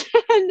much.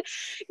 And,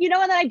 and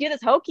then I do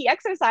this hokey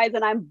exercise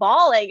and I'm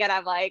bawling and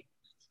I'm like,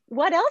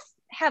 what else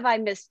have I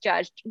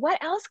misjudged?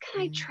 What else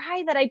can I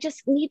try that I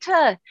just need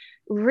to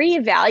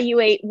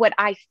reevaluate what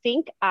I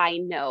think I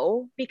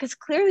know? Because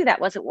clearly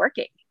that wasn't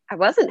working. I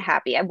wasn't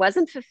happy. I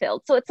wasn't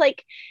fulfilled. So it's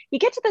like, you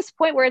get to this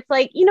point where it's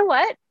like, you know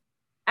what?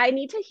 I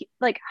need to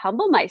like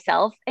humble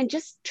myself and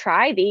just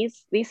try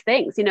these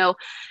things.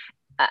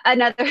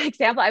 Another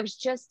example, I was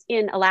just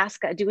in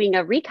Alaska doing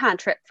a recon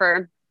trip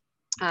for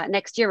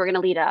next year we're going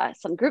to lead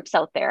some groups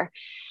out there.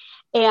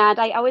 And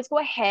I always go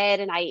ahead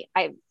and I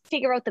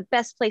figure out the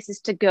best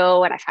places to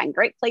go, and I find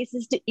great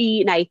places to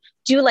eat. And I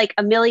do like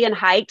a million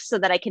hikes so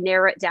that I can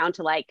narrow it down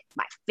to like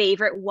my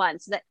favorite one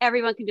so that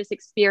everyone can just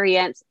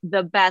experience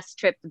the best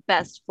trip, the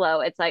best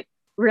flow. It's like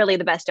really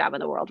the best job in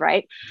the world,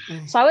 right?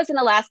 So I was in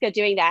Alaska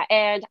doing that,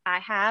 and I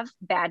have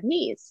bad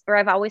knees, or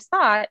I've always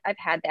thought I've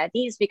had bad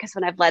knees because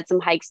when I've led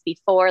some hikes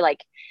before,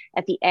 like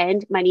at the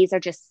end, my knees are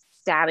just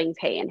stabbing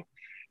pain.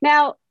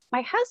 Now,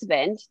 my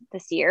husband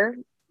this year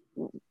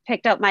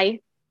picked up my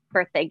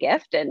birthday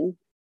gift, and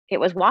it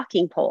was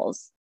walking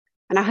poles.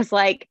 And I was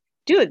like,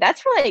 dude,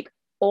 that's for like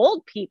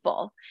old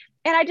people.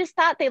 And I just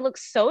thought they look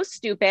so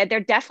stupid. They're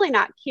definitely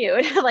not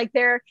cute. Like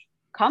they're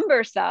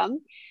cumbersome,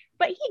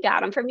 but he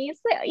got them for me.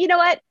 So, you know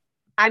what?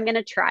 I'm going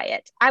to try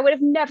it. I would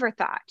have never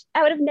thought,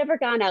 I would have never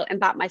gone out and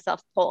bought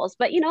myself poles,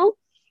 but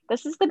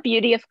this is the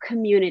beauty of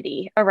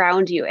community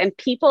around you and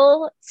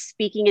people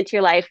speaking into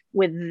your life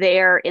with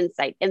their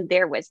insight and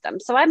their wisdom.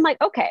 So I'm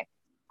like, okay,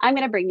 I'm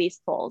going to bring these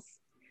poles.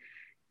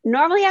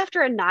 Normally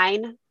after a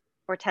 9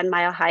 or 10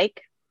 mile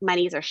hike, my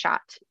knees are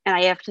shot and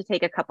I have to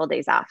take a couple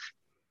days off.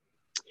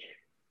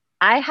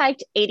 I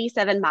hiked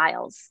 87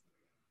 miles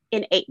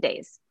in 8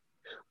 days.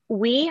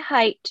 We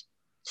hiked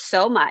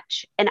so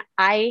much and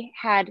I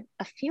had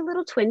a few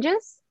little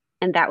twinges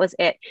and that was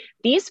it.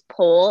 These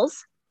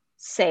poles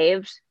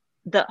saved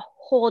the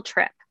whole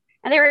trip.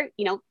 And they were,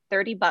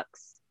 $30.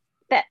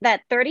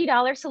 That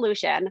 $30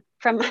 solution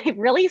from my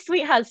really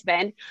sweet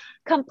husband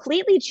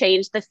completely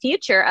changed the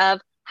future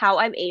of how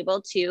I'm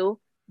able to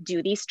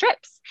do these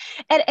trips.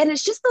 And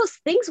it's just those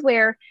things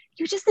where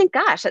you just think,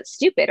 gosh, that's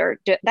stupid, or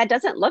that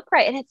doesn't look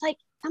right. And it's like,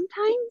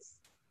 sometimes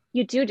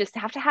you do just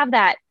have to have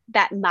that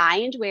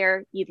mind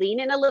where you lean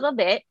in a little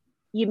bit,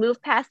 you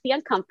move past the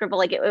uncomfortable.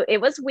 Like it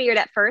was weird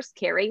at first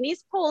carrying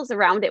these poles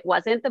around. It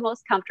wasn't the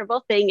most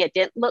comfortable thing. It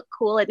didn't look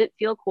cool. It didn't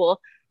feel cool,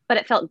 but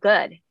it felt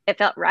good. It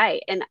felt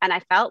right. And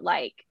I felt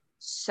like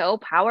so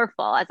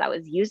powerful as I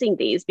was using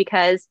these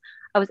because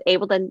I was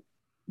able to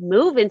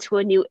move into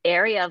a new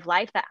area of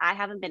life that I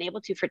haven't been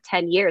able to for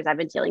 10 years. I've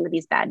been dealing with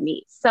these bad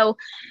knees. So,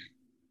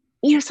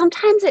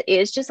 sometimes it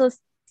is just those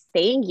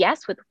saying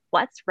yes with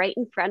what's right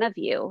in front of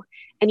you.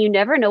 And you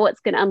never know what's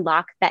going to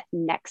unlock that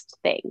next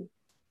thing.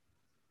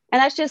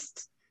 And that's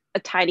just a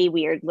tiny,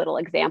 weird little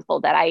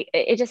example that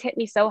it just hit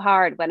me so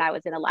hard when I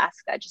was in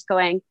Alaska, just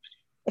going,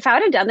 if I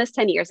would have done this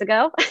 10 years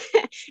ago,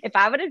 if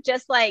I would have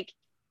just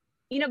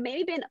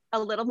maybe been a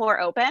little more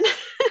open,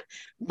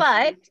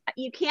 but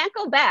you can't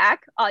go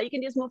back. All you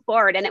can do is move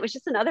forward. And it was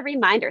just another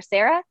reminder,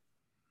 Sarah,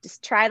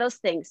 just try those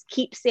things.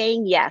 Keep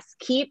saying yes.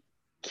 Keep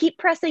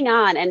pressing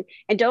on and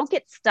don't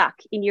get stuck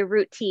in your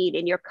routine,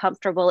 in your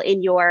comfortable,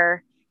 in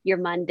your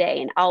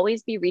mundane.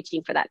 Always be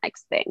reaching for that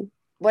next thing.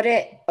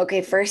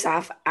 Okay, first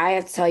off, I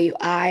have to tell you,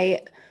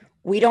 I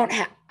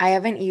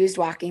haven't used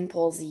walking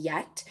poles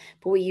yet,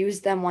 but we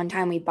used them one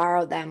time. We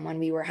borrowed them when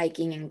we were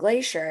hiking in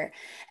Glacier.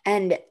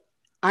 And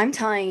I'm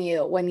telling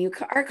you, when you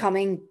are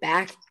coming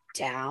back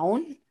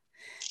down,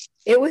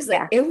 it was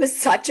it was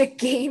such a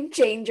game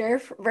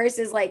changer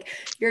versus like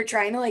you're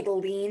trying to like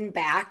lean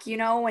back,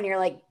 when you're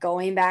like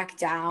going back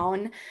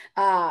down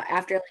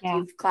after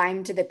you've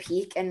climbed to the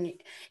peak and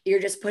you're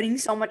just putting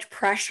so much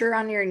pressure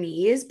on your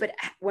knees. But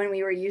when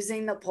we were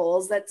using the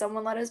poles that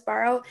someone let us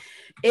borrow,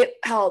 it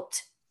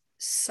helped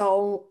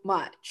so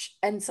much.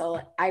 And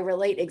so I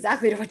relate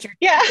exactly to what you're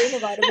talking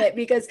about a bit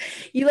because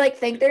you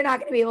think they're not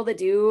going to be able to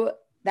do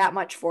that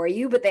much for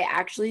you, but they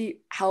actually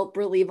help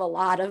relieve a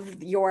lot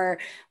of your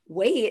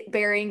weight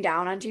bearing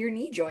down onto your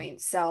knee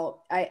joints.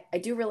 So I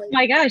do relate. Oh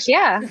my gosh.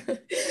 Yeah.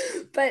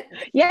 But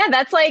yeah,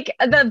 that's like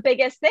the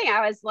biggest thing.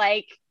 I was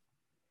like,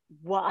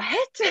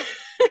 what?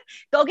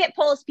 Go get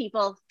poles,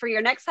 people, for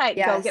your next hike.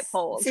 Yes, go get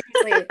poles.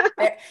 Seriously.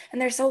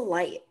 They're so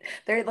light.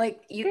 They're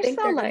like, you think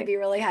they're going to be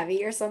really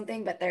heavy or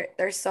something, but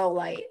they're so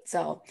light.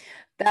 So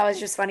that was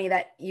just funny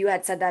that you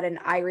had said that. And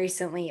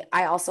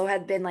I also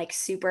had been like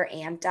super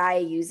anti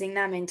using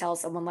them until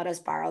someone let us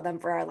borrow them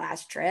for our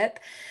last trip.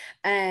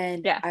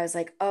 And I was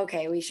like,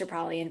 okay, we should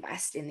probably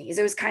invest in these.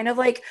 It was kind of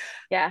like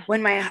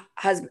when my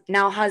husband,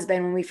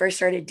 when we first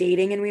started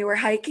dating and we were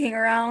hiking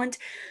around,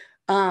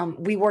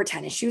 we wore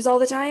tennis shoes all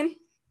the time.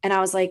 And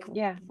I was like,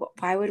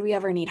 why would we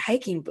ever need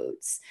hiking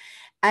boots?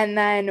 And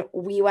then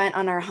we went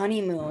on our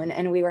honeymoon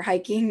and we were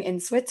hiking in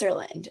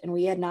Switzerland and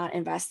we had not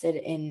invested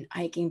in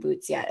hiking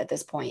boots yet at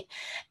this point.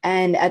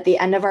 And at the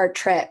end of our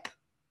trip,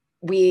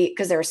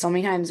 because there were so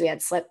many times we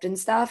had slipped and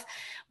stuff,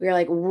 we were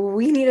like,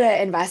 we need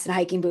to invest in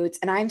hiking boots.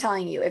 And I'm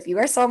telling you, if you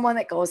are someone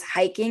that goes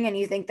hiking and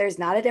you think there's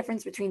not a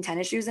difference between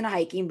tennis shoes and a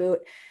hiking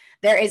boot,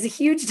 there is a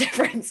huge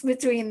difference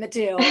between the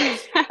two.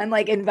 And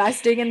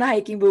investing in the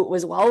hiking boot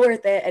was well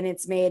worth it. And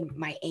it's made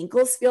my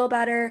ankles feel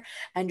better.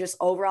 And just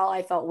overall,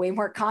 I felt way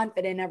more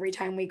confident every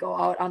time we go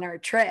out on our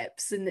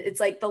trips. And it's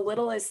like the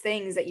littlest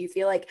things that you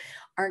feel like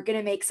aren't going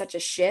to make such a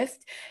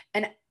shift.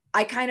 And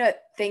I kind of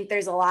think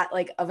there's a lot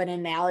of an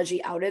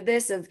analogy out of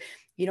this of,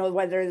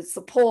 whether it's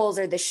the poles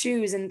or the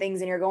shoes and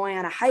things, and you're going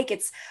on a hike,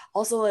 it's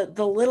also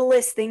the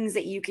littlest things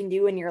that you can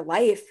do in your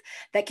life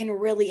that can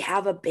really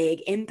have a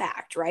big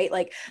impact, right?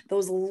 Like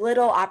those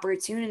little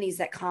opportunities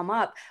that come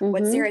up.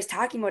 What Mm-hmm. Sarah's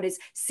talking about is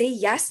say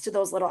yes to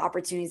those little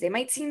opportunities. They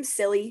might seem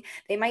silly,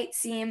 they might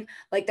seem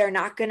like they're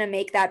not going to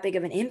make that big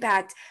of an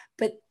impact,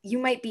 but you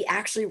might be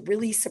actually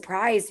really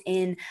surprised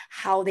in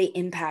how they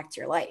impact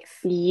your life.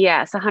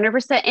 Yes,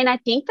 100%. And I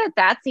think that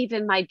that's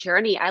even my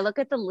journey. I look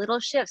at the little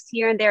shifts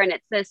here and there, and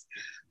it's this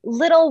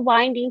little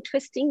winding,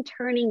 twisting,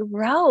 turning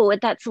road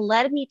that's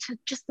led me to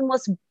just the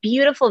most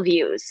beautiful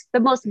views, the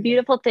most Mhm.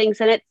 beautiful things.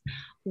 And it's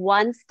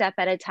one step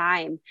at a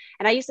time.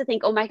 And I used to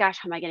think, oh my gosh,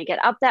 how am I going to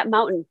get up that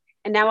mountain?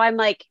 And now I'm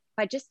like,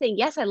 by just saying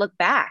yes, I look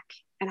back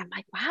and I'm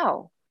like,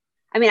 wow.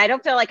 I mean, I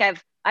don't feel like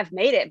I've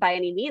made it by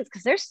any means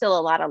because there's still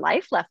a lot of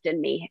life left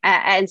in me.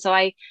 And so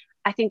I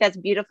think that's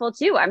beautiful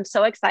too. I'm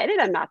so excited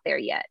I'm not there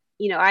yet.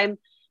 I'm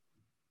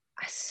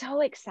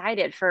so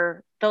excited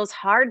for those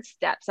hard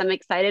steps. I'm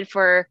excited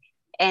for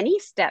any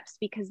steps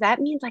because that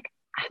means like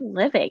I'm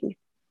living.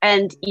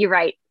 And you're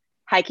right,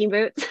 hiking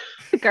boots,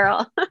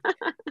 girl.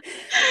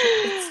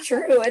 It's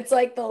true. It's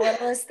like the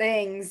littlest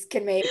things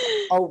can make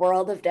a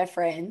world of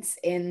difference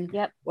in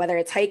Yep. whether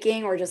it's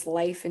hiking or just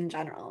life in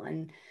general.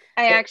 And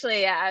I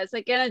actually, yeah, I was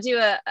like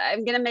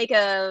I'm gonna make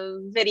a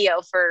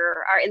video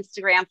for our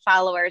Instagram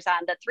followers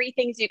on the 3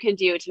 things you can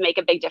do to make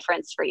a big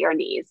difference for your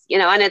knees,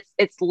 and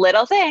it's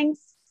little things,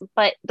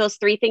 but those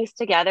 3 things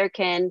together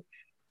can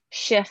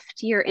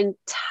shift your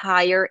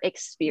entire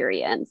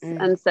experience.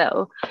 mm, And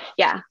so,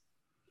 yeah,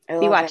 I be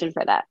love it. watching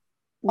for that.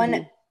 One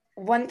Mhm.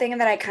 one thing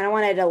that I kind of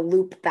wanted to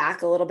loop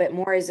back a little bit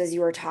more is as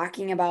you were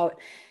talking about,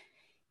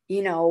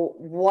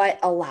 what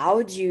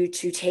allowed you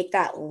to take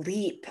that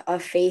leap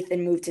of faith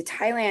and move to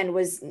Thailand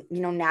was,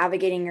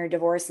 navigating your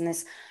divorce in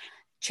this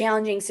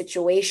challenging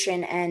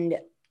situation. And,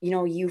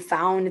 you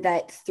found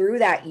that through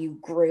that you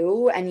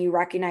grew and you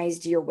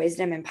recognized your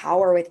wisdom and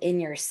power within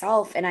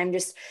yourself. And I'm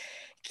just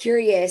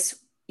curious,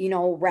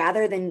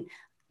 rather than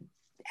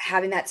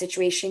having that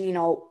situation,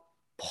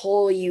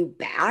 pull you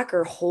back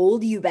or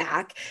hold you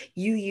back,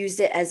 you used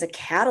it as a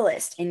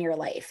catalyst in your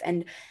life.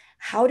 And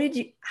how did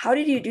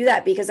you do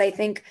that? Because I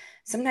think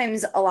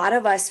sometimes a lot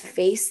of us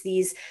face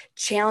these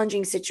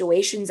challenging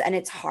situations and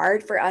it's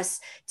hard for us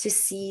to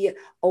see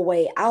a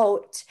way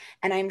out.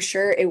 And I'm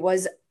sure it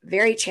was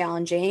very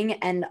challenging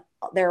and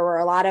there were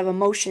a lot of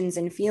emotions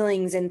and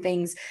feelings and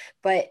things,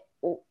 but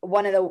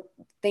one of the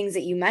things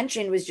that you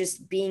mentioned was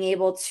just being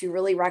able to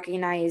really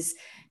recognize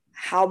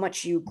how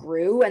much you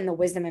grew and the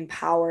wisdom and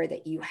power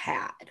that you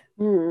had.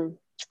 Mm.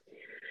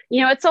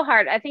 It's so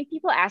hard. I think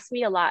people ask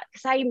me a lot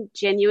because I'm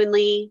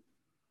genuinely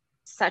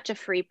such a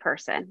free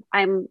person.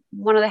 I'm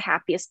one of the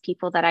happiest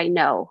people that I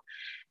know.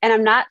 And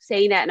I'm not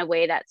saying that in a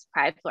way that's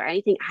prideful or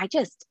anything. I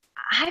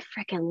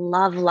freaking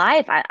love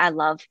life. I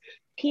love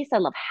peace. I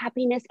love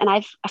happiness. And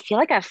I feel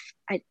like I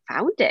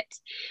found it.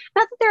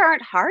 Not that there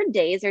aren't hard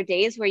days or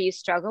days where you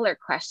struggle or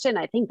question.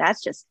 I think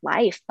that's just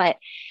life. But,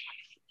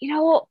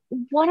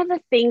 one of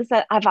the things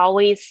that I've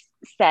always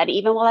said,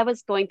 even while I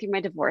was going through my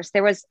divorce,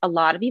 there was a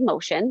lot of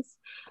emotions.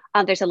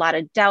 There's a lot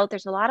of doubt.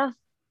 There's a lot of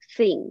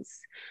things.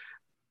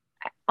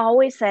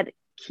 Always said,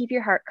 keep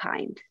your heart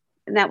kind.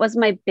 And that was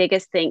my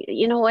biggest thing,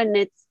 and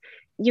it's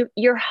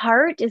your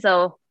heart is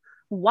a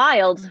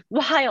wild,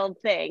 wild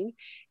thing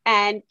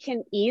and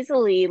can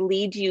easily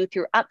lead you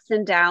through ups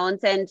and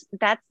downs. And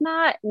that's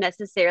not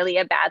necessarily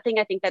a bad thing.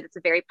 I think that it's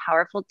a very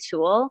powerful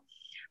tool,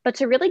 but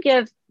to really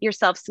give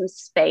yourself some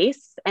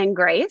space and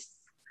grace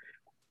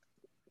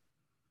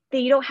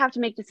that you don't have to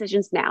make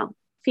decisions now.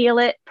 Feel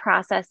it,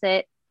 process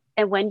it.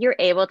 And when you're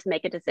able to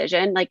make a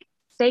decision, like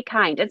stay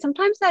kind. And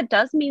sometimes that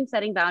does mean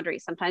setting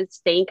boundaries. Sometimes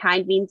staying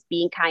kind means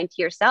being kind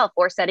to yourself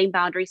or setting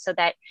boundaries so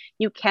that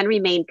you can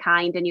remain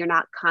kind and you're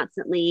not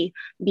constantly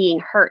being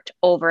hurt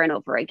over and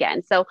over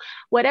again. So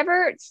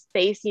whatever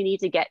space you need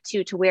to get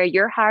to where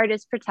your heart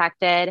is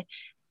protected,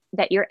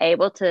 that you're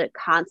able to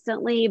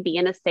constantly be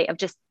in a state of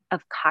just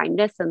of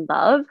kindness and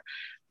love,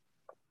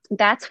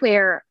 that's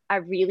where I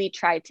really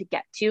tried to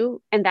get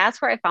to. And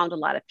that's where I found a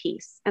lot of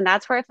peace. And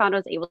that's where I found I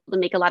was able to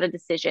make a lot of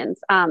decisions.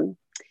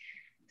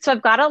 So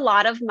I've got a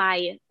lot of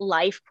my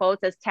life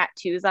quotes as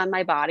tattoos on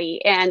my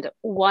body. And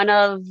one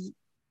of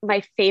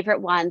my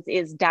favorite ones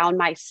is down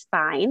my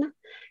spine.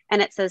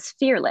 And it says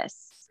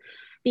fearless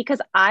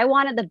because I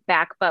wanted the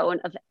backbone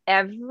of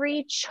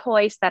every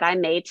choice that I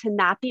made to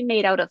not be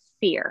made out of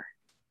fear.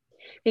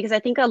 Because I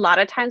think a lot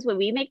of times when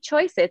we make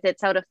choices,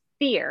 it's out of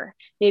fear,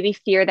 maybe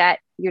fear that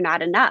you're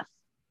not enough,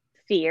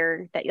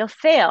 fear that you'll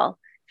fail,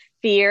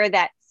 fear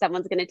that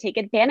someone's going to take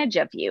advantage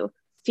of you,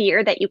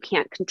 fear that you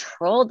can't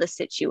control the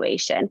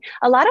situation.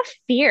 A lot of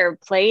fear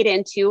played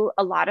into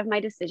a lot of my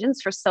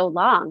decisions for so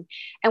long.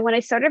 And when I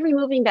started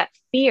removing that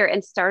fear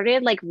and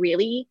started like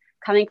really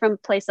coming from a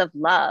place of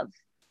love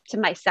to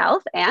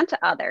myself and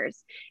to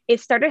others,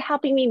 it started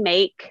helping me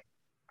make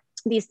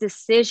these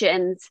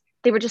decisions.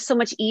 They were just so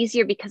much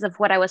easier because of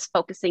what I was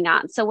focusing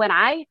on. So when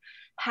I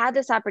had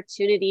this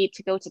opportunity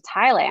to go to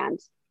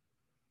Thailand,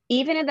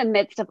 even in the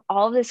midst of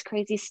all this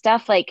crazy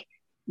stuff, like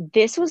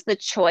this was the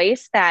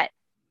choice that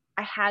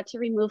I had to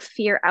remove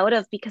fear out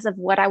of because of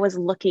what I was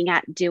looking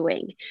at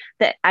doing.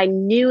 That I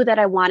knew that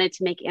I wanted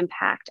to make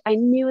impact. I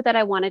knew that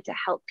I wanted to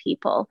help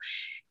people.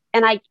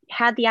 And I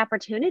had the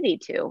opportunity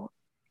to.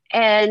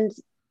 And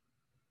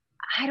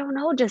I don't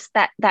know, just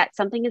that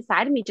something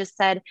inside of me just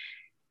said,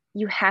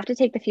 you have to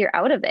take the fear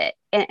out of it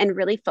and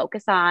really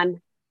focus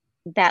on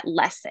that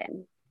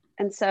lesson.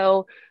 And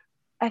so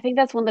I think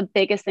that's one of the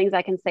biggest things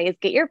I can say is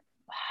get your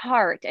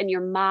heart and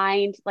your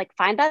mind, like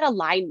find that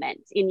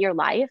alignment in your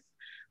life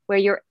where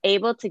you're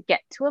able to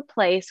get to a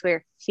place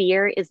where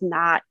fear is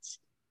not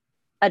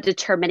a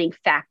determining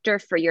factor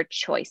for your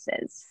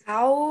choices.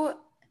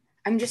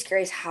 I'm just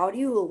curious, how do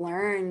you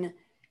learn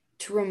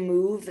to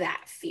remove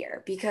that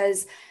fear?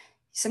 Because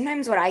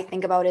sometimes what I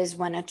think about is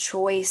when a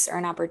choice or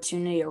an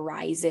opportunity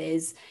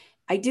arises,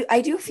 I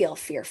do feel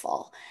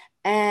fearful.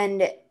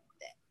 And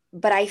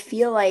but I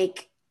feel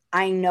like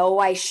I know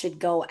I should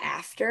go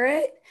after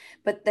it,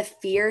 but the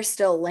fear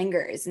still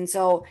lingers. And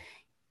so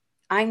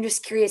I'm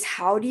just curious,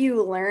 how do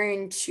you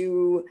learn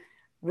to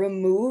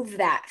remove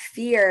that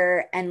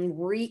fear and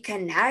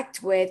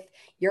reconnect with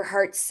your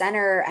heart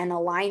center and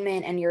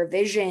alignment and your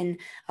vision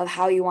of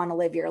how you want to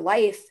live your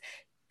life?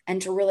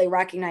 And to really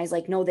recognize,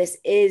 like, no, this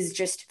is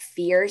just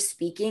fear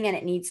speaking and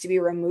it needs to be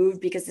removed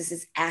because this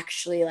is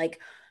actually like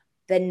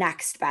the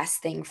next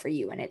best thing for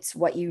you. And it's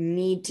what you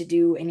need to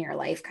do in your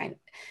life, kind of,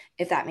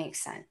 if that makes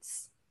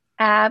sense.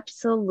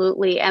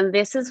 Absolutely. And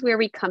this is where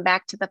we come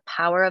back to the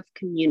power of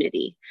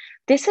community.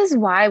 This is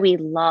why we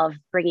love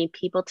bringing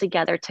people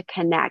together to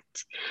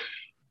connect.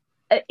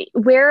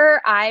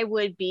 Where I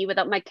would be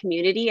without my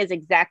community is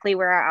exactly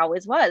where I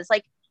always was.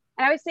 Like,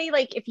 and I would say,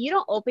 like, if you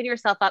don't open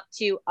yourself up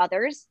to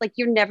others, like,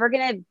 you're never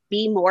going to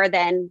be more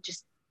than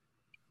just,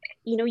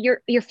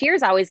 your fear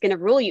is always going to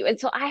rule you. And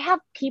so I have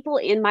people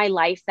in my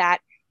life that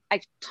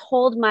I've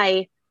told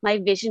my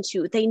vision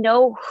to. They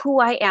know who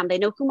I am. They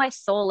know who my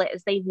soul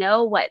is. They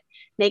know what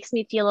makes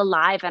me feel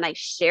alive. And I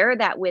share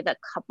that with a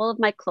couple of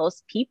my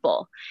close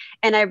people.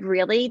 And I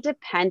really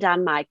depend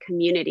on my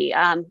community.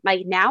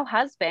 My now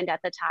husband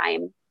at the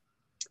time,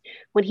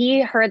 when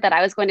he heard that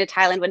I was going to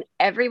Thailand, when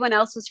everyone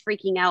else was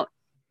freaking out,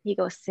 he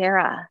goes,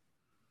 Sarah,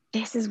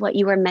 this is what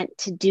you were meant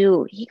to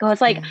do. He goes,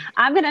 like,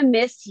 I'm going to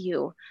miss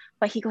you.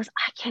 But he goes,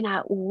 I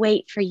cannot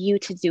wait for you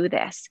to do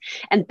this.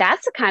 And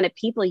that's the kind of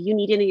people you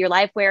need in your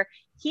life, where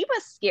he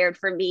was scared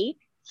for me.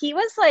 He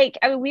was like,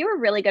 I mean, we were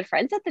really good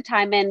friends at the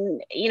time.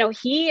 And,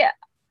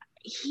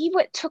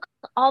 took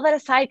all that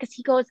aside because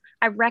he goes,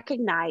 I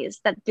recognize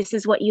that this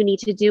is what you need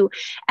to do.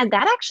 And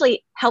that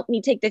actually helped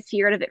me take the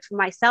fear out of it for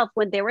myself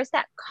when there was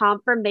that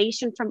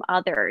confirmation from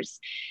others.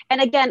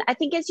 And again, I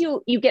think as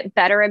you get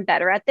better and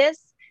better at this,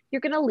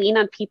 you're going to lean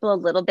on people a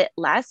little bit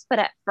less. But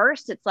at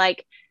first, it's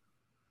like,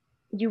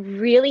 you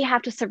really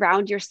have to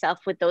surround yourself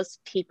with those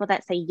people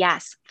that say,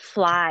 yes,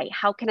 fly.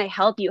 How can I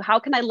help you? How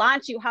can I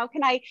launch you? How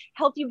can I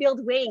help you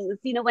build wings?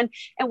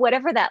 And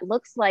whatever that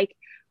looks like,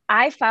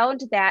 I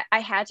found that I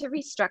had to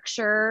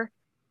restructure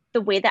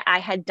the way that I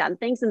had done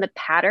things and the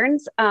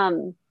patterns.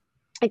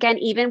 Again,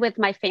 even with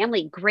my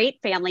family, great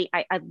family.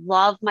 I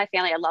love my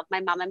family. I love my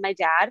mom and my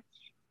dad,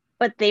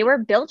 but they were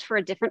built for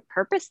a different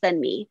purpose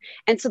than me.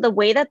 And so the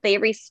way that they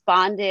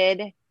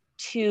responded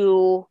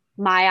to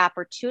my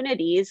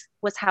opportunities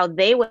was how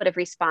they would have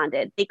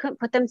responded. They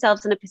couldn't put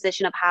themselves in a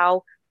position of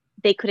how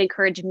they could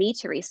encourage me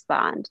to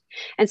respond.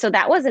 And so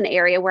that was an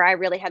area where I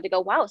really had to go,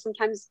 wow,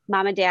 sometimes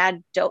mom and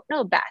dad don't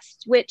know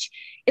best, which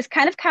is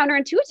kind of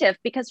counterintuitive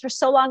because for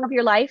so long of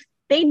your life,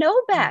 they know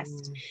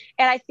best.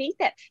 And I think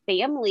that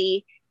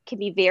family can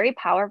be very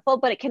powerful,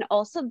 but it can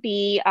also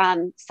be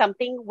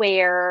something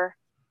where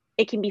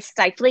it can be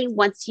stifling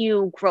once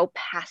you grow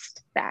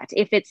past that,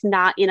 if it's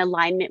not in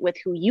alignment with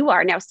who you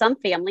are. Now, some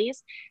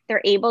families,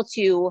 they're able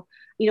to,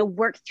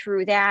 work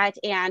through that.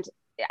 And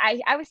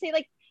I would say,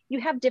 like, you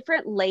have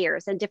different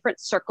layers and different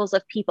circles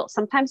of people.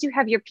 Sometimes you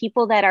have your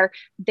people that are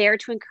there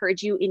to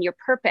encourage you in your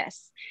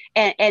purpose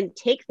and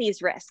take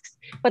these risks,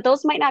 but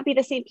those might not be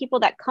the same people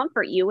that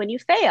comfort you when you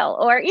fail,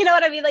 or, you know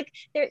what I mean? Like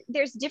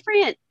there's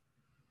different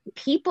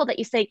people that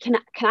you say, can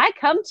I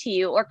come to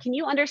you? Or can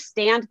you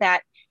understand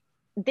that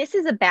this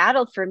is a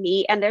battle for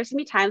me and there's gonna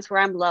be times where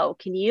I'm low.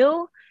 Can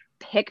you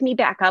pick me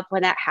back up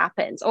when that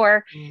happens?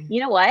 Or, you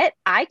know what?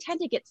 I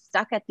tend to get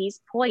stuck at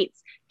these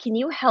points. Can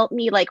you help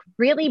me, like,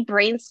 really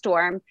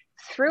brainstorm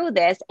through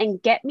this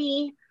and get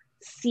me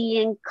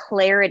seeing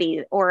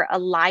clarity or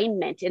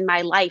alignment in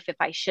my life if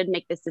I should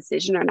make this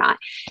decision or not?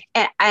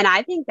 And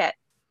I think that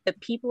the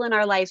people in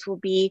our lives will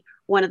be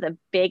one of the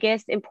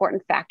biggest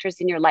important factors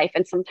in your life.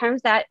 And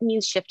sometimes that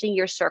means shifting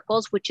your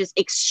circles, which is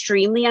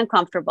extremely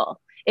uncomfortable.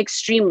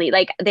 Extremely.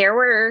 Like, there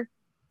were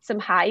some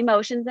high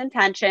emotions and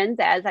tensions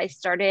as I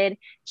started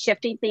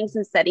shifting things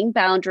and setting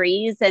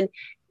boundaries. And,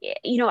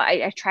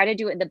 I try to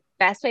do it the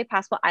best way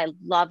possible. I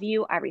love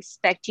you. I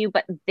respect you,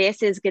 but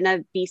this is going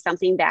to be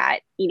something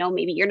that,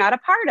 maybe you're not a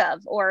part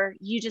of, or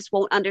you just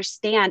won't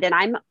understand. And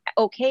I'm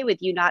okay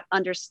with you not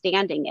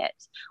understanding it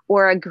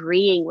or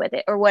agreeing with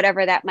it or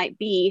whatever that might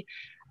be.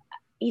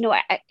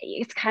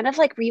 it's kind of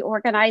like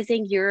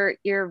reorganizing your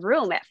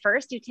room. At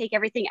first, you take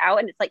everything out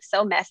and it's like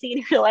so messy,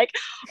 and you're like,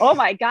 "Oh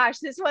my gosh,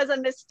 this was a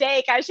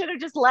mistake. I should have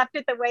just left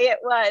it the way it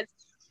was."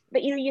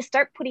 But you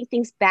start putting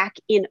things back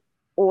in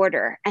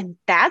order, and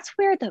that's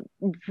where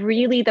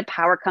the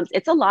power comes.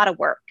 It's a lot of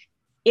work.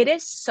 It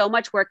is so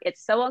much work.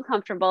 It's so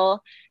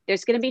uncomfortable.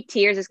 There's going to be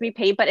tears. There's going to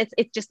be pain, but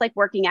it's just like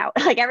working out.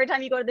 Like every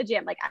time you go to the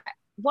gym, like,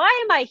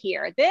 why am I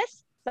here?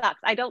 This sucks.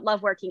 I don't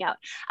love working out.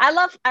 I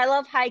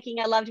love hiking.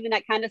 I love doing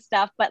that kind of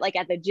stuff. But like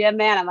at the gym,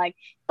 man, I'm like,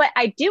 but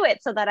I do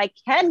it so that I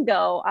can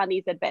go on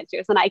these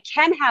adventures and I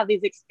can have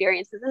these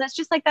experiences. And it's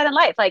just like that in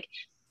life. Like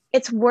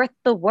it's worth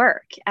the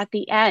work at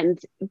the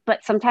end.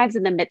 But sometimes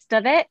in the midst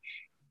of it,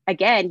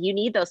 again, you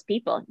need those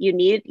people. You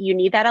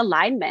need that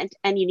alignment,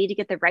 and you need to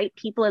get the right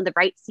people in the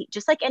right seat.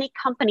 Just like any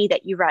company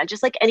that you run,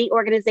 just like any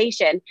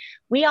organization,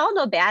 we all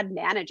know bad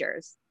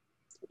managers.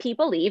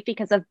 People leave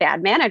because of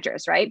bad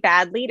managers, right?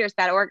 Bad leaders,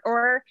 bad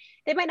or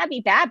they might not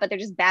be bad, but they're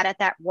just bad at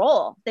that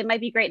role. They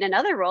might be great in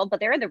another role, but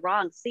they're in the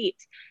wrong seat.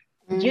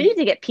 You need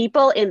to get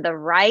people in the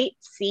right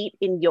seat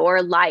in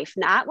your life,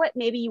 not what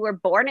maybe you were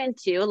born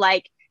into.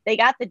 Like they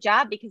got the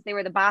job because they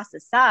were the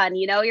boss's son.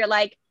 You're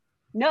like,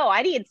 no,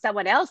 I need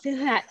someone else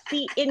in that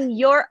seat in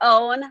your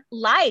own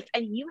life.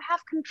 And you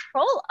have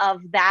control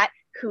of that,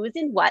 who's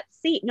in what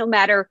seat, no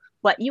matter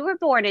what you were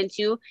born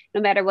into,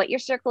 no matter what your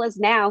circle is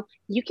now.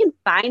 You can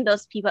find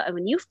those people. And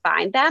when you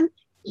find them,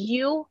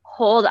 you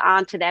hold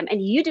on to them and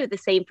you do the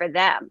same for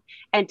them.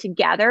 And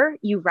together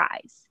you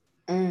rise.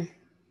 Mm.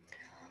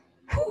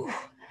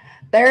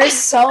 There's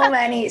so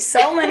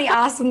many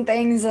awesome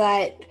things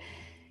that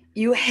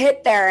you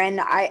hit there.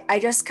 And I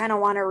just kind of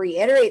want to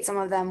reiterate some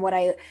of them. One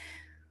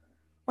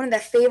of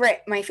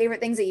my favorite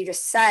things that you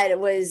just said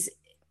was,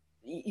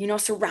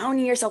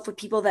 surrounding yourself with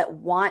people that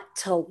want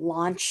to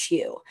launch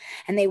you,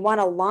 and they want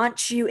to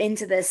launch you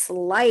into this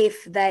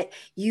life that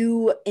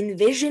you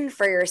envision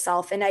for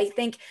yourself. And I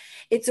think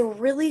it's a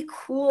really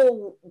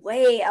cool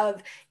way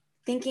of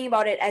thinking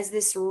about it as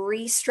this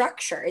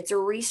restructure. It's a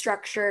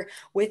restructure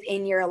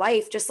within your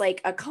life, just like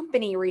a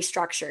company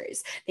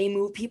restructures. They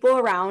move people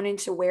around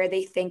into where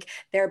they think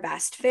they're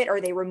best fit,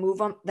 or they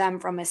remove them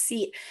from a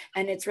seat.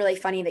 And it's really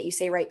funny that you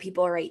say right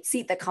people, right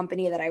seat. The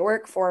company that I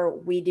work for,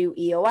 we do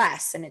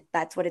EOS, and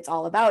that's what it's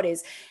all about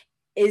is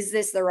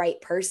this the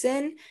right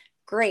person?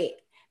 Great.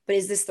 But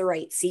is this the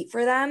right seat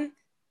for them?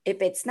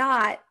 If it's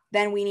not,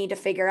 then we need to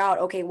figure out,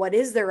 okay, what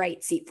is the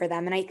right seat for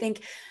them? And I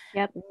think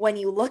when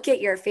you look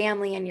at your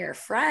family and your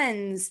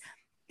friends,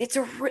 that's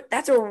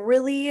a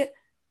really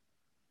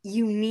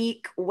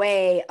unique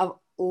way of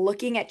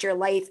looking at your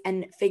life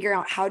and figuring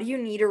out how do you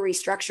need a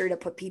restructure to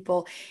put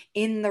people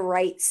in the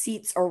right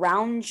seats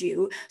around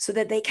you so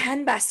that they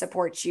can best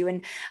support you.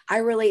 And I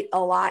relate a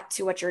lot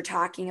to what you're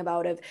talking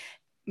about of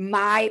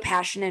my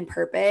passion and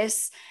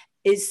purpose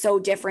is so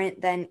different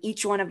than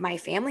each one of my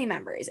family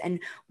members.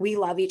 And we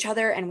love each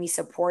other and we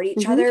support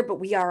each other, but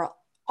we are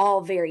all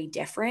very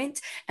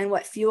different. And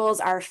what fuels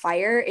our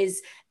fire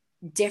is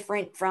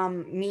different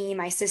from me,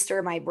 my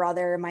sister, my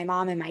brother, my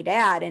mom, and my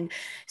dad. And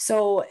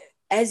so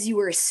as you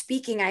were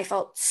speaking, I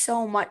felt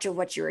so much of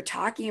what you were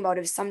talking about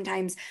of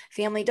sometimes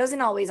family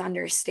doesn't always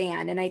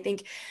understand. And I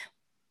think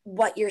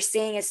what you're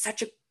saying is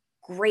such a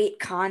great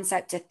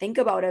concept to think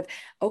about of,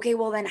 okay,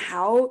 well then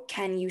how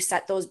can you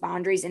set those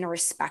boundaries in a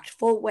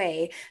respectful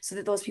way so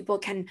that those people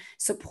can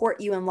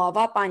support you and love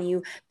up on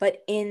you,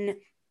 but in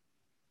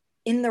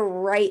the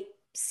right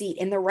seat,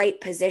 in the right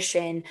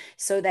position,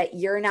 so that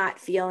you're not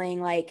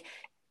feeling like,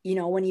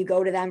 when you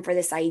go to them for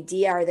this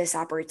idea or this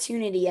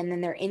opportunity, and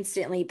then they're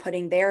instantly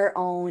putting their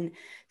own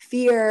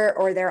fear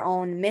or their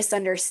own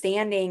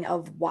misunderstanding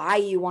of why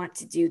you want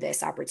to do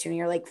this opportunity.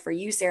 Or like for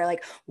you, Sarah,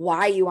 like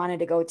why you wanted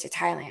to go to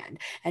Thailand,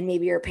 and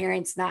maybe your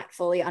parents not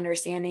fully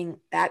understanding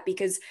that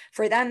because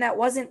for them, that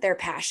wasn't their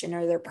passion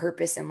or their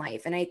purpose in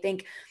life. And I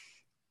think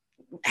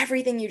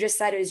everything you just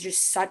said is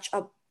just such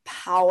a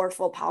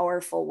powerful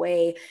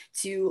way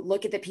to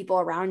look at the people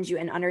around you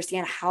and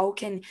understand how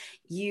can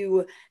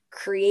you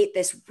create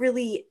this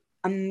really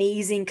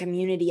amazing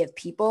community of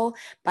people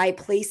by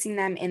placing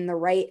them in the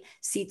right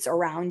seats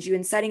around you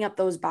and setting up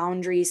those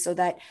boundaries so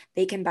that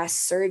they can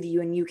best serve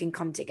you and you can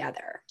come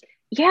together.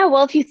 Yeah,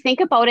 well, if you think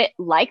about it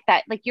like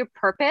that, like your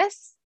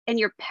purpose and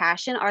your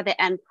passion are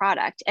the end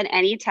product. And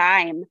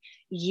anytime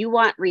you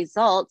want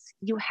results,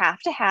 you have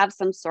to have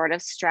some sort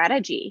of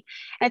strategy.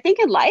 And I think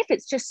in life,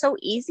 it's just so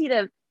easy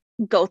to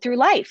go through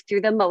life,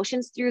 through the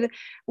emotions,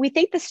 we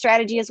think the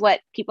strategy is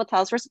what people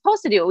tell us we're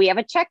supposed to do. We have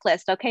a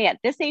checklist. Okay, at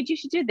this age, you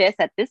should do this.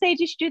 At this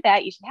age, you should do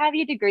that. You should have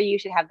your degree. You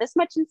should have this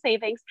much in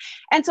savings.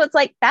 And so it's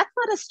like, that's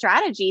not a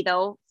strategy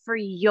though, for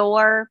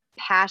your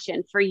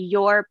passion, for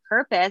your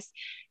purpose.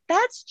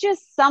 That's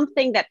just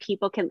something that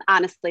people can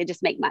honestly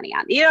just make money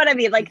on. You know what I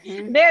mean? Like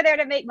they're there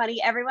to make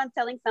money. Everyone's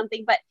selling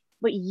something, but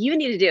what you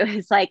need to do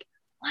is like,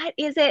 what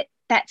is it,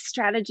 that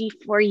strategy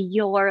for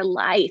your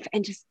life,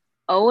 and just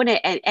own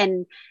it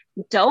and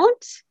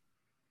don't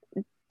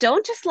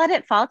just let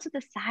it fall to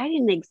the side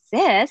and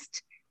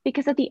exist.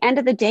 because at the end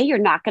of the day, you're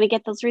not going to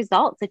get those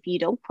results if you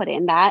don't put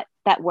in that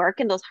work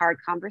and those hard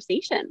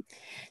conversations.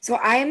 So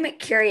I'm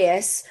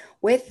curious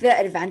with the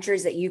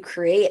adventures that you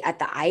create at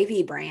the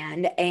Ivy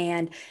brand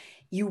and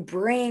you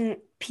bring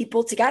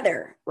people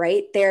together,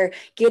 right? They're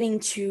getting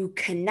to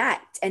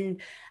connect. And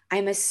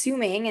I'm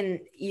assuming,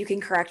 and you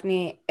can correct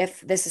me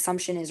if this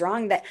assumption is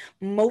wrong, that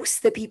most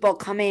of the people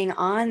coming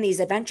on these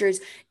adventures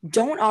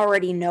don't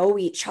already know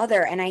each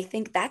other. And I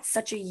think that's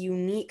such a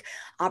unique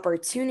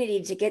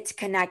opportunity to get to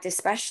connect,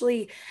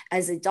 especially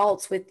as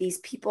adults, with these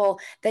people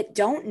that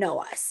don't know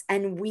us.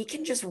 And we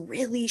can just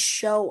really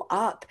show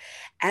up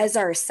as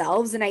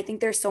ourselves. And I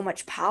think there's so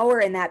much power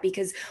in that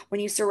because when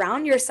you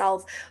surround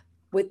yourself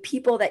with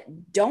people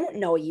that don't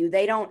know you,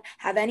 they don't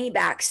have any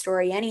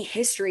backstory, any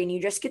history, and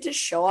you just get to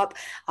show up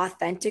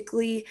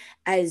authentically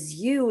as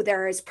you,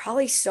 there is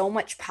probably so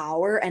much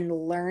power and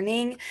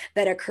learning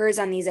that occurs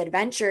on these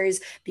adventures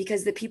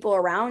because the people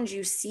around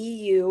you see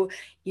you,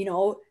 you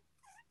know,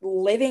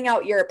 living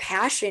out your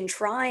passion,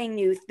 trying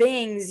new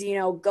things,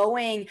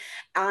 going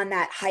on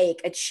that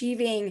hike,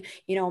 achieving,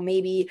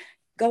 maybe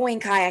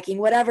going kayaking,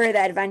 whatever the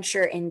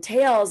adventure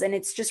entails. And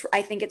it's just,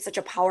 I think it's such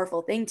a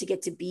powerful thing to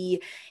get to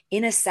be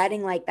in a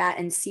setting like that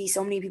and see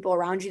so many people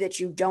around you that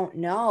you don't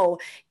know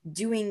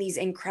doing these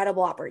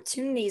incredible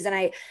opportunities. And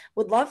I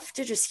would love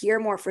to just hear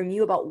more from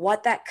you about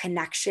what that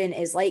connection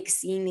is like,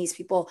 seeing these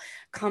people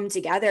come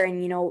together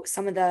and,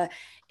 some of the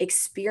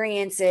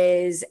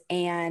experiences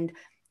and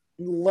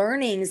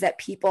learnings that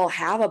people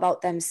have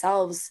about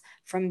themselves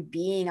from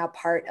being a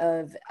part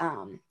of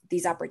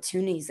these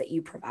opportunities that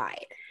you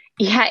provide.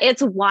 Yeah,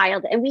 it's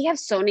wild. And we have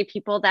so many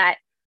people that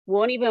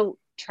won't even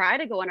try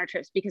to go on our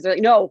trips because they're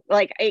like, no,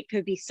 like it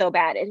could be so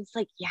bad. And it's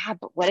like, yeah,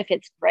 but what if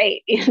it's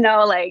great?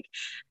 Like,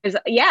 it's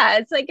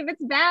like if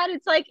it's bad,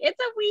 it's like, it's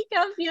a week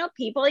of,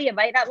 people you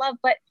might not love,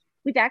 but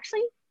we've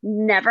actually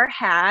never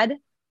had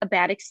a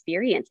bad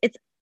experience. It's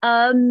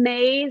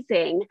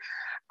amazing.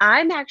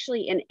 I'm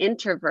actually an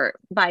introvert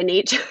by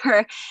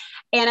nature.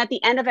 And at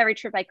the end of every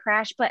trip, I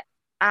crash, but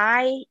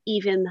I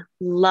even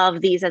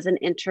love these as an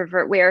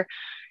introvert where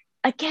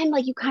again,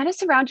 like you kind of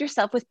surround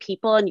yourself with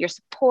people and your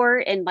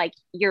support and like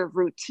your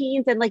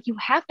routines and like you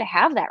have to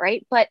have that,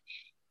 right? But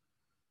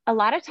a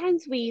lot of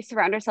times we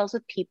surround ourselves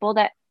with people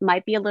that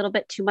might be a little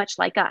bit too much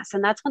like us.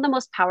 And that's one of the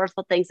most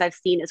powerful things I've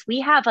seen is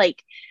we have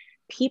like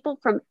people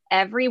from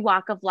every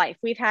walk of life.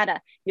 We've had a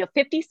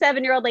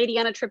 57-year-old lady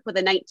on a trip with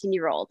a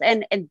 19-year-old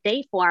and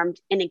they formed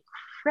an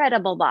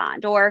incredible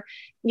bond, or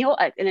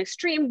an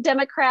extreme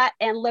Democrat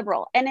and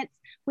liberal. And it's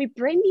we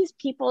bring these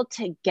people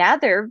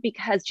together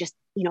because just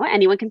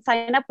anyone can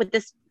sign up with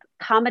this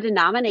common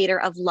denominator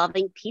of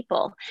loving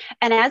people.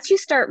 And as you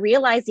start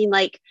realizing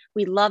like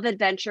we love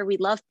adventure, we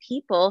love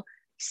people,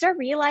 you start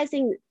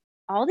realizing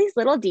all these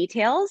little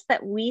details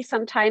that we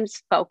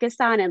sometimes focus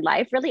on in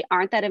life really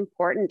aren't that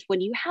important when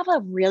you have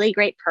a really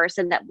great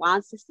person that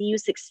wants to see you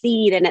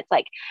succeed. And it's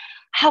like,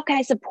 how can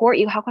I support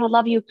you? How can I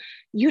love you?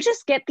 You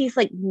just get these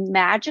like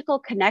magical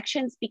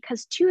connections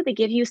because too, they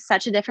give you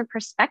such a different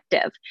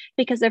perspective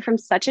because they're from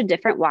such a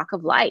different walk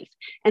of life.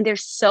 And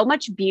there's so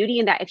much beauty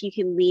in that if you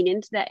can lean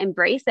into that,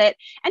 embrace it,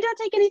 and don't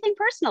take anything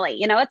personally.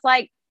 It's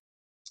like,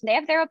 they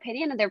have their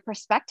opinion and their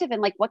perspective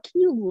and like what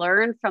can you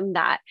learn from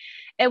that.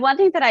 And one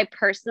thing that I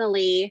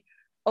personally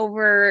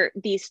over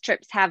these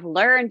trips have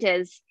learned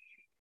is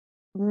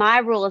my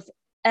rule is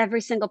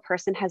every single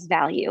person has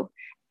value.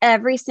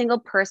 Every single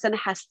person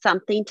has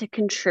something to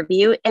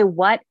contribute. And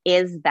what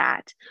is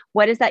that?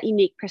 What is that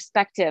unique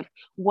perspective?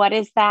 What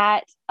is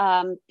that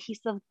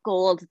piece of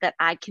gold that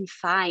I can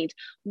find?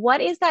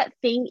 What is that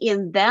thing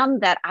in them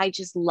that I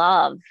just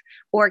love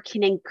or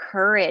can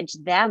encourage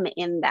them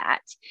in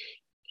that?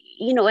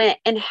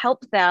 And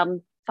help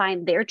them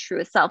find their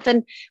true self.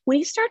 And when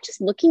you start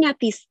just looking at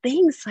these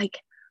things,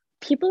 like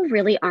people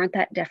really aren't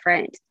that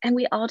different. And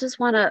we all just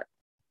want to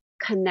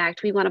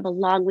connect. We want to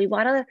belong. We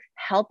want to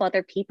help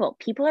other people.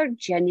 People are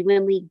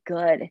genuinely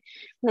good.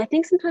 And I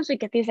think sometimes we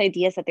get these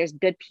ideas that there's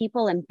good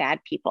people and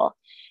bad people.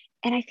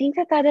 And I think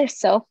that is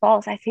so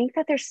false. I think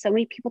that there's so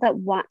many people that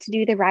want to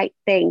do the right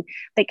thing,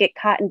 that get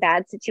caught in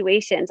bad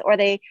situations, or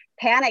they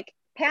panic,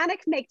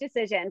 make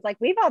decisions. Like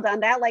we've all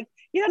done that. Like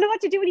you don't know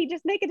what to do when you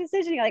just make a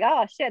decision. You're like,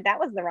 oh shit, that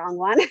was the wrong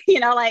one,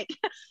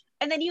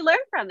 and then you learn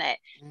from it.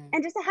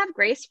 And just to have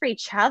grace for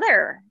each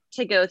other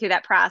to go through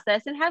that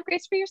process and have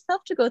grace for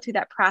yourself to go through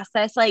that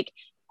process. Like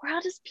we're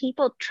all just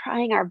people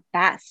trying our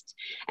best.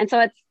 And so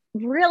it's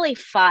really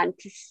fun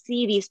to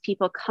see these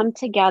people come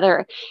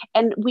together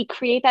and we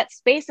create that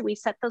space and we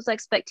set those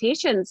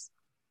expectations,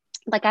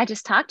 like I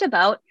just talked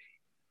about,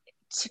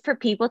 for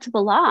people to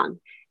belong.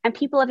 And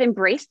people have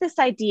embraced this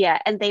idea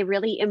and they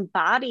really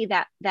embody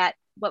that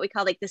what we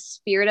call like the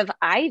spirit of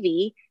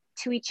Ivy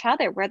to each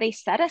other, where they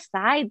set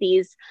aside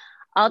these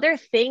other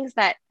things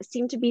that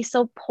seem to be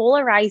so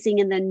polarizing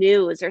in the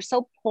news or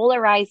so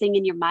polarizing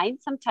in your mind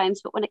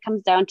sometimes. But when it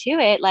comes down to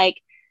it, like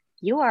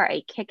you are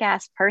a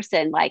kick-ass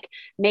person, like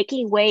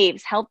making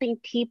waves, helping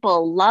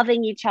people,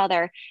 loving each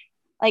other.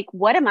 Like,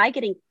 what am I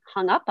getting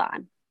hung up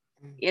on?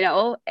 you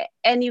know,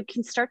 and you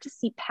can start to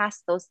see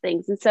past those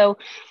things. And so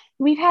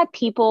we've had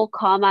people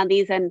come on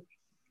these, and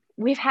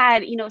we've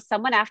had, you know,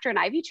 someone after an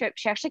Ivy trip,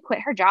 she actually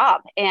quit her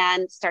job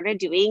and started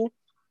doing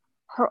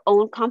her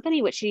own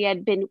company, which she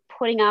had been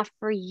putting off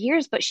for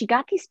years. But she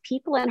got these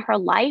people in her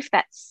life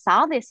that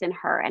saw this in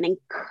her and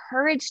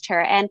encouraged her.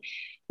 And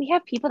we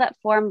have people that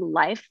form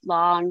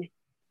lifelong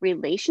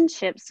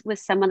relationships with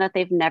someone that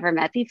they've never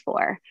met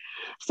before.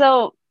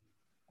 So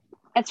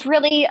it's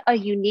really a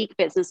unique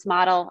business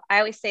model. I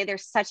always say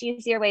there's such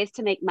easier ways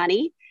to make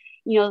money.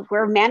 You know,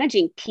 we're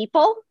managing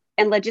people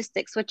and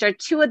logistics, which are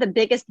two of the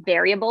biggest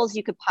variables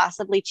you could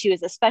possibly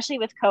choose, especially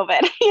with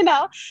COVID, you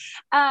know?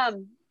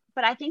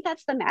 But I think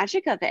that's the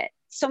magic of it.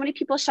 So many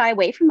people shy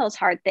away from those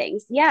hard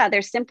things. Yeah,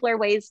 there's simpler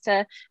ways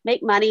to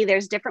make money.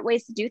 There's different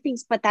ways to do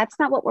things, but that's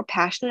not what we're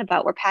passionate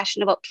about. We're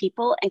passionate about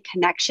people and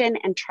connection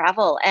and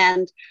travel.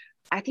 And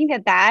I think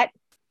that that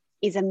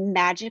is a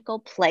magical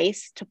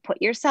place to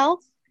put yourself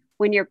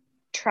when you're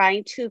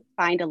trying to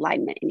find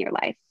alignment in your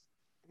life.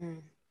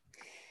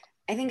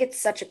 I think it's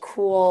such a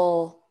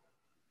cool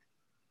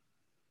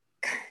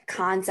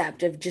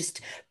concept of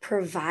just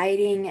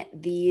providing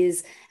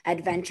these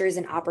adventures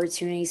and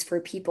opportunities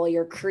for people.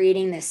 You're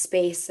creating this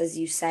space, as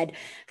you said,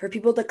 for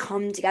people to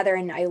come together.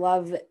 And I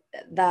love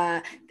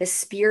the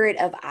spirit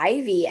of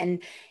Ivy.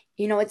 And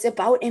you know, it's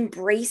about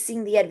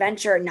embracing the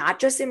adventure, not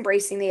just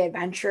embracing the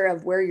adventure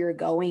of where you're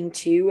going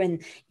to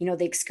and, you know,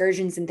 the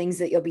excursions and things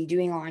that you'll be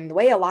doing along the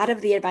way. A lot of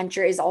the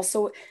adventure is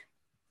also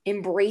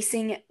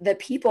embracing the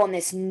people in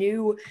this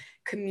new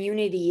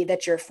community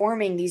that you're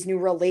forming, these new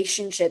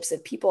relationships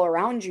of people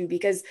around you.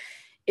 Because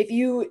if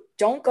you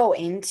don't go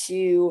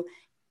into,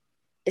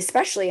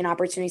 especially an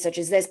opportunity such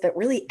as this, but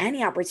really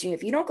any opportunity,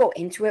 if you don't go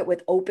into it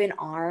with open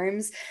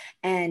arms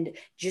and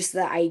just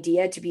the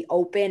idea to be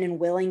open and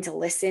willing to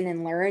listen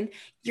and learn,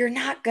 you're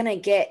not going to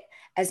get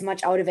as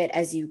much out of it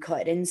as you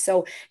could. And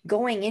so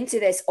going into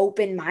this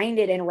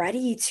open-minded and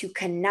ready to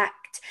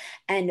connect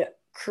and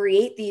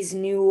create these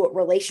new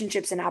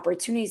relationships and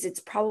opportunities, it's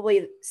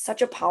probably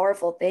such a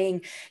powerful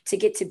thing to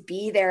get to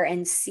be there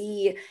and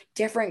see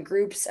different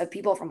groups of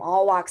people from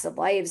all walks of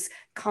lives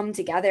come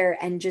together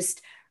and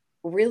just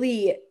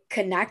really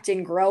connect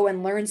and grow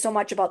and learn so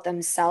much about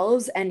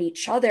themselves and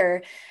each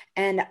other.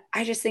 And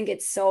I just think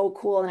it's so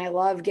cool. And I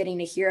love getting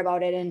to hear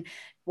about it. And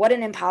what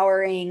an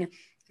empowering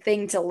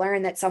thing to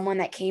learn that someone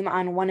that came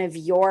on one of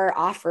your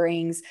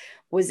offerings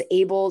was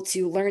able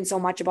to learn so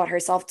much about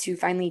herself to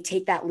finally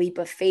take that leap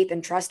of faith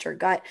and trust her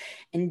gut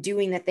and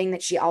doing the thing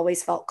that she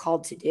always felt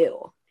called to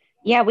do.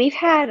 Yeah, we've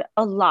had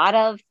a lot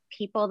of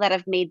people that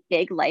have made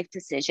big life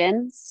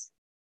decisions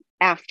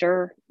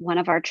after one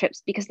of our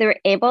trips because they were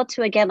able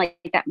to, again, like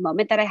that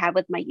moment that I had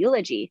with my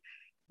eulogy,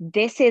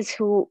 this is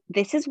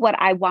what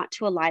I want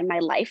to align my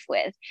life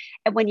with.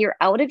 And when you're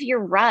out of your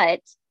rut,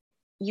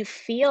 you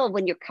feel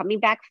when you're coming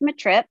back from a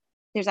trip,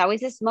 there's always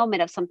this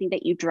moment of something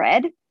that you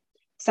dread,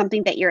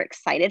 something that you're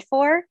excited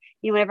for.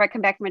 You know, whenever I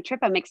come back from a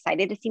trip, I'm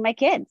excited to see my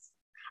kids.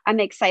 I'm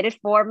excited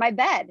for my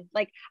bed.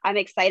 Like I'm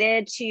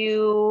excited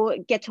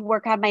to get to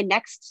work on my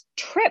next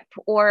trip,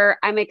 or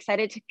I'm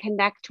excited to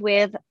connect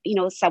with, you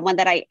know, someone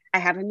that I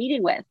have a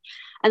meeting with.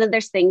 And then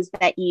there's things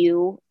that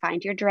you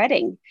find you're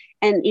dreading.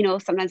 And, you know,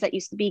 sometimes that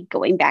used to be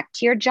going back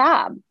to your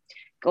job,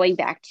 going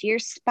back to your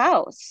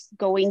spouse,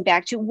 going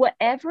back to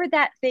whatever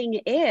that thing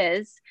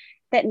is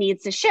that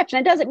needs to shift.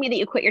 And it doesn't mean that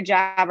you quit your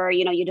job or,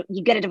 you know,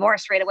 you get a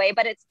divorce right away,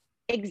 but it's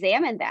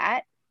examine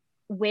that.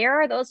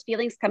 Where are those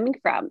feelings coming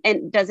from?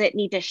 And does it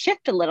need to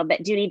shift a little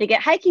bit? Do you need to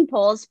get hiking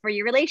poles for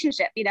your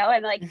relationship, you know,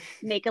 and like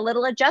make a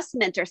little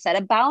adjustment or set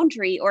a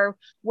boundary or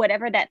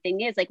whatever that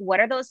thing is? Like, what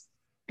are those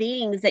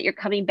things that you're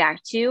coming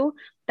back to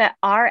that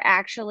are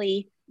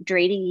actually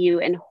draining you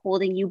and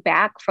holding you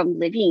back from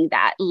living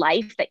that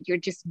life that you're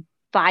just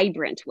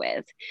vibrant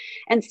with?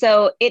 And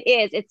so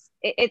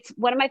it's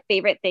one of my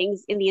favorite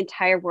things in the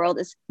entire world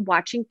is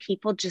watching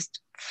people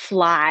just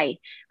fly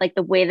like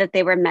the way that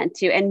they were meant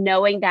to, and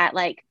knowing that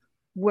like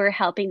we're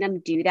helping them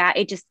do that.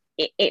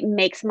 It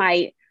makes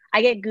I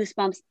get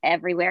goosebumps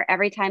everywhere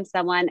every time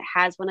someone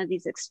has one of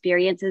these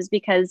experiences,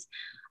 because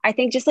I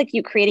think just like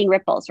you creating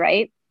ripples,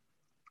 right?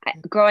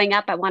 Growing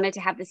up, I wanted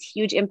to have this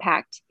huge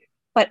impact,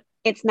 but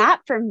it's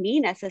not for me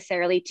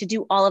necessarily to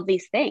do all of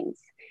these things.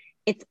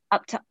 It's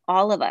up to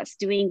all of us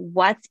doing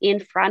what's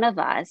in front of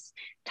us,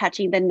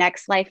 touching the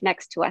next life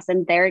next to us,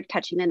 and they're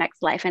touching the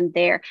next life and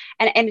there.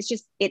 And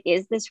it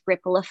is this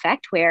ripple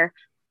effect where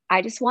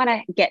I just want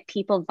to get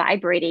people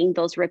vibrating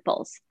those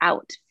ripples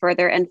out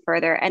further and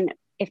further. And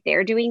if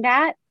they're doing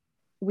that,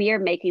 we are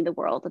making the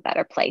world a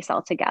better place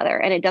altogether.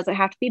 And it doesn't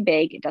have to be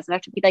big. It doesn't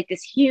have to be like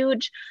this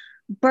huge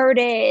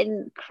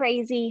burden,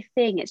 crazy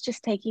thing. It's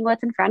just taking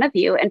what's in front of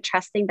you and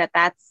trusting that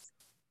that's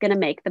going to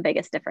make the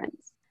biggest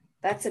difference.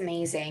 That's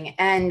amazing.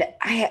 And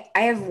I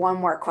have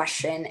one more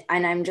question,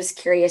 and I'm just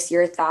curious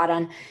your thought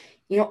on,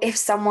 you know, if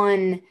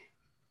someone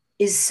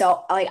is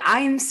so like,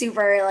 I am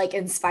super like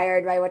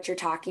inspired by what you're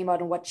talking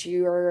about and what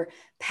your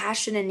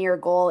passion and your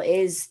goal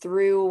is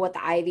through what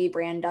the Ivy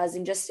brand does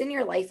and just in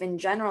your life in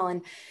general.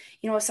 And,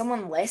 you know, if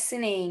someone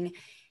listening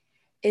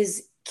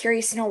is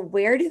curious to know,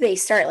 where do they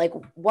start? Like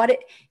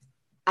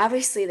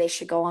obviously they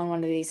should go on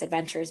one of these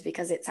adventures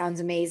because it sounds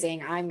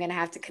amazing. I'm going to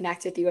have to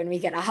connect with you when we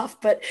get off,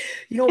 but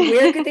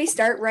where could they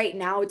start right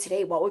now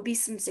today? What would be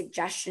some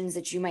suggestions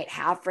that you might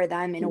have for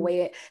them in a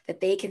way that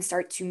they can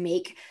start to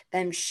make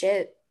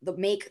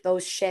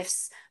those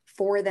shifts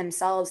for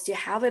themselves to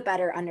have a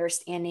better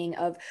understanding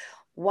of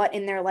what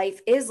in their life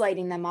is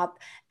lighting them up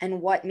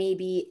and what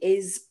maybe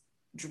is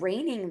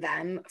draining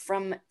them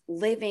from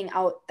living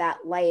out that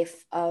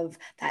life of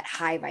that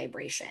high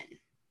vibration?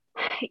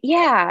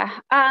 Yeah.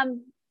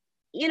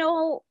 You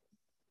know,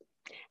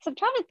 so I'm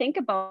trying to think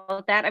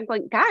about that. I'm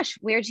going, gosh,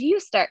 where do you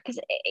start? Because,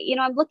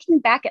 I'm looking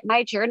back at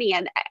my journey,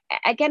 and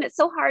again, it's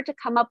so hard to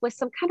come up with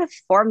some kind of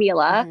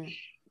formula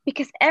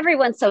because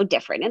everyone's so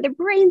different and their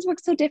brains work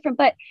so different.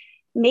 But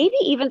maybe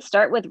even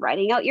start with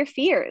writing out your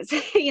fears.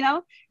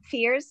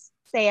 Fears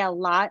say a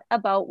lot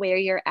about where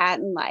you're at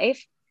in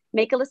life.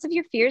 Make a list of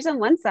your fears on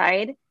one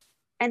side,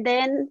 and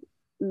then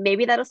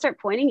maybe that'll start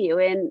pointing you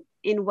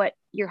in what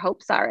your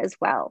hopes are as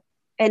well.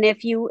 And if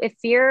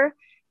fear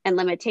and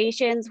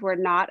limitations were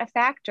not a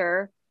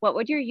factor, what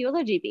would your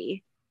eulogy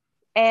be?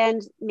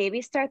 And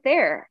maybe start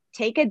there.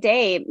 Take a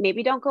day.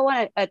 Maybe don't go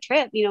on a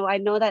trip. I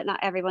know that not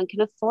everyone can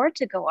afford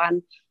to go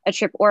on a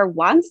trip or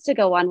wants to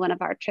go on one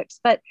of our trips,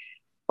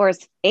 or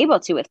is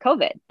able to with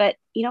COVID. But,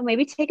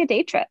 maybe take a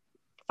day trip,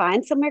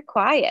 find somewhere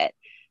quiet,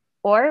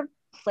 or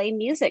play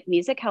music.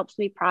 Music helps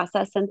me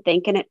process and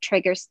think, and it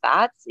triggers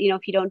thoughts.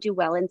 If you don't do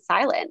well in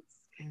silence,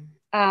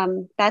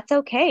 that's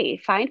okay.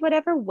 Find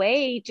whatever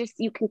way just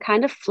you can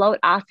kind of float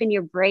off in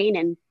your brain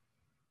and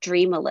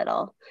dream a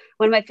little.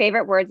 One of my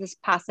favorite words is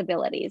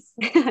possibilities.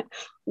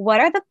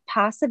 What are the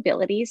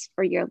possibilities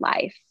for your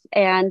life?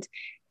 And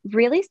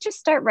really just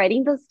start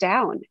writing those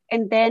down.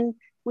 And then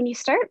when you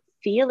start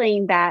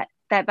feeling that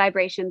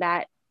vibration,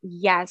 that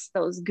yes,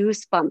 those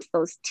goosebumps,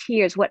 those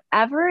tears,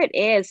 whatever it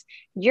is,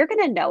 you're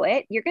going to know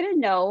it. You're going to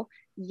know,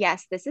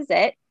 yes, this is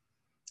it.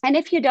 And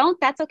if you don't,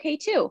 that's okay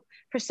too.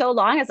 For so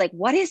long, it's like,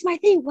 what is my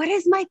thing? What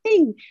is my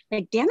thing?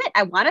 Like, damn it,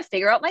 I want to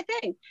figure out my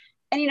thing.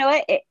 And you know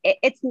what?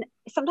 It's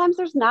sometimes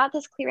there's not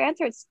this clear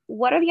answer. It's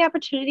what are the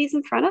opportunities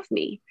in front of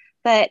me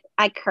that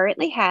I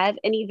currently have,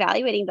 and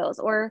evaluating those,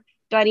 or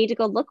do I need to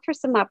go look for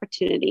some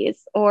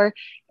opportunities, or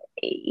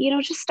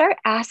just start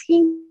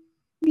asking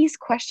these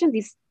questions,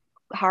 these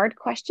hard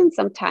questions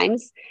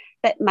sometimes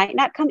that might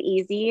not come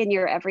easy in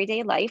your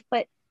everyday life,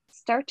 but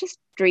start just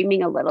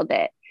dreaming a little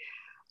bit.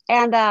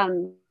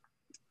 And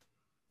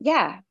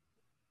yeah,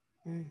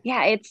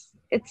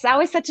 it's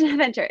always such an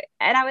adventure.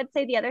 And I would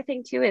say the other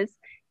thing too is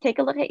take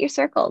a look at your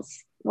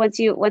circles. Once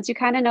you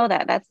kind of know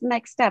that's the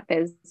next step,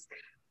 is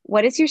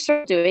what is your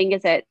circle doing?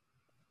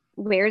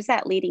 Where's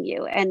that leading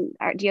you? And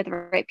do you have the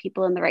right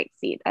people in the right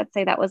seat? I'd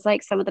say that was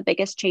like some of the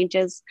biggest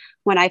changes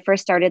when I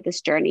first started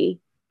this journey,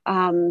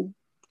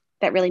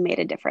 that really made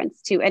a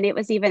difference too. And it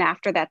was even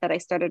after that I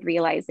started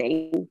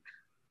realizing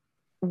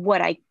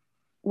what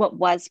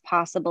was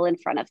possible in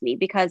front of me,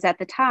 because at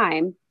the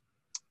time,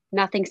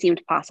 nothing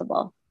seemed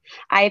possible.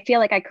 I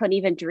feel like I couldn't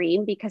even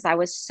dream because I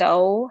was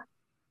so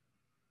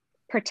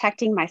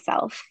protecting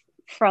myself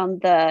from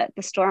the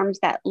storms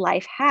that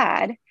life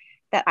had,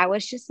 that I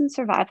was just in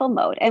survival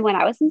mode. And when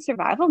I was in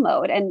survival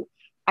mode, and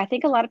I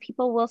think a lot of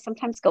people will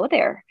sometimes go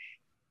there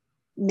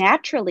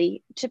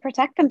naturally to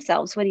protect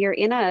themselves when you're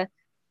in a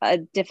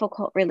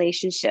difficult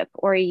relationship,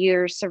 or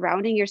you're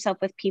surrounding yourself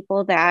with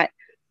people that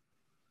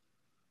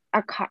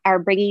are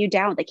bringing you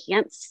down. They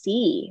can't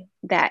see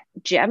that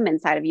gem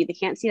inside of you. They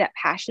can't see that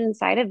passion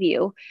inside of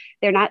you.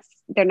 They're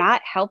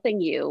not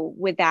helping you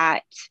with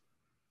that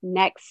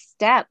next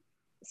step.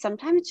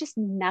 Sometimes just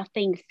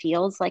nothing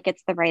feels like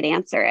it's the right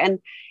answer. And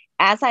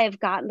as I have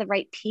gotten the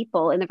right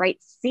people in the right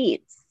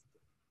seats,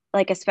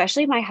 like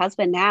especially my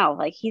husband now,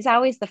 like he's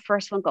always the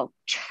first one go,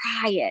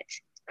 try it.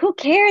 Who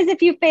cares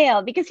if you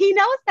fail? Because he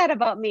knows that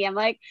about me. I'm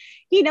like,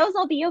 he knows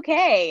I'll be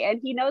okay.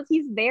 And he knows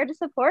he's there to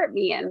support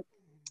me. And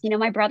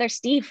my brother,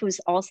 Steve, who's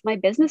also my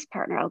business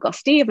partner, I'll go,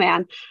 Steve,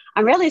 man,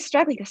 I'm really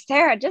struggling. Go,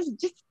 Sarah, just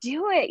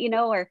do it,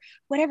 or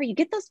whatever. You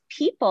get those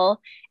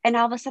people, and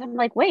all of a sudden I'm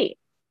like, wait,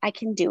 I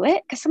can do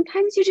it. Because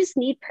sometimes you just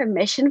need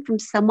permission from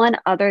someone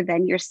other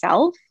than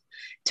yourself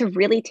to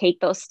really take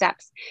those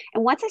steps.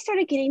 And once I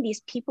started getting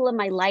these people in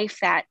my life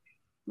that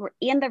were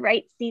in the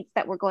right seats,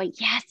 that were going,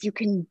 yes, you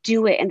can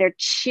do it, and they're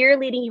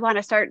cheerleading you on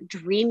to start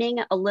dreaming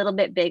a little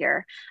bit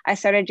bigger. I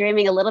started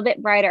dreaming a little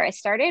bit brighter. I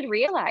started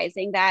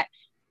realizing that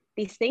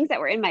these things that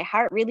were in my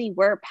heart really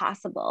were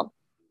possible.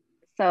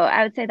 So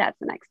I would say that's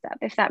the next step,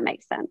 if that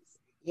makes sense.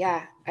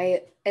 Yeah,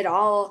 that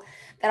all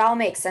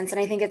makes sense. And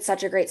I think it's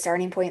such a great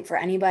starting point for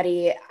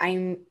anybody.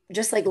 I'm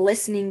just like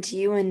listening to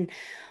you and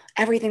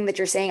everything that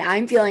you're saying.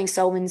 I'm feeling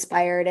so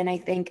inspired. And I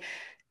think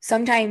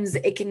sometimes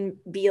it can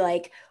be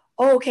like,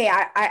 oh, okay,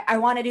 I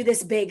want to do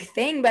this big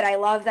thing, but I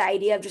love the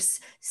idea of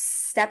just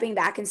stepping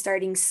back and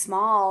starting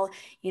small.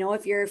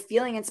 If you're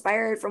feeling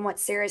inspired from what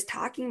Sarah's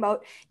talking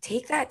about,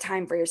 take that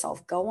time for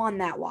yourself. Go on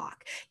that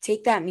walk,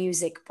 take that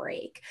music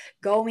break,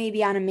 go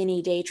maybe on a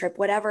mini day trip,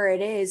 whatever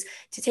it is,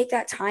 to take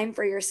that time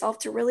for yourself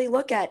to really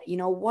look at,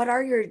 what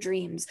are your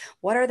dreams?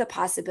 What are the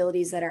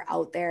possibilities that are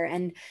out there?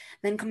 And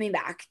then coming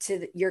back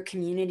to your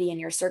community and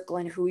your circle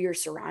and who you're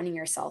surrounding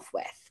yourself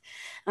with.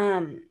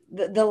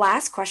 The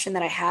last question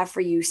that I have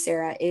for you,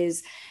 Sarah,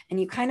 is, and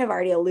you kind of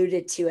already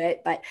alluded to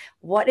it, but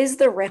what is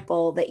the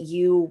ripple that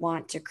you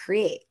want to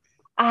create?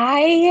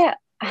 I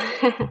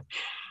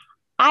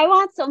I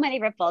want so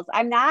many ripples.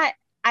 I'm not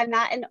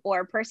an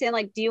or person.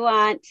 Like, do you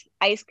want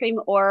ice cream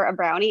or a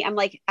brownie? I'm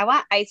like, I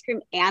want ice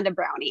cream and a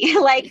brownie.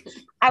 Like,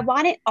 I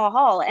want it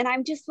all. And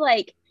I'm just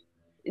like,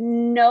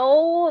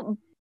 no,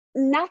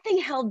 nothing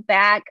held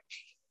back,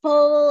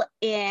 full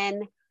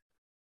in.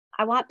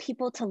 I want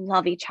people to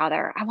love each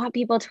other. I want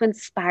people to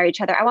inspire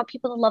each other. I want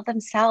people to love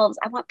themselves.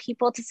 I want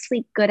people to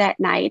sleep good at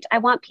night. I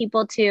want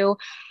people to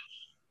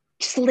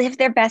just live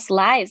their best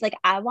lives. Like,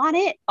 I want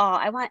it all.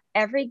 I want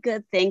every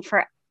good thing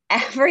for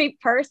every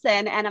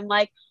person. And I'm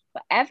like,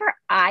 whatever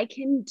I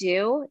can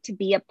do to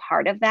be a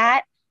part of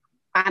that,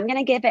 I'm going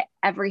to give it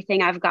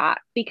everything I've got,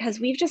 because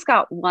we've just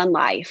got one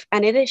life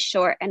and it is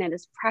short and it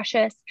is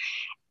precious.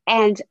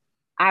 And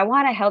I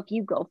want to help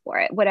you go for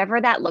it, whatever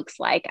that looks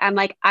like. I'm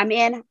like, I'm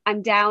in,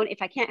 I'm down.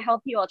 If I can't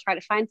help you, I'll try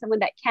to find someone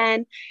that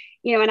can,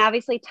 and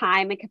obviously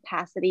time and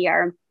capacity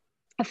are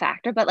a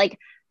factor, but like,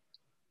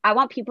 I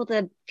want people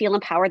to feel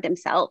empowered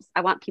themselves.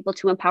 I want people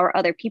to empower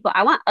other people.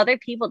 I want other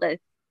people to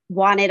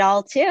want it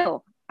all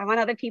too. I want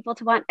other people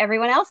to want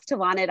everyone else to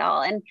want it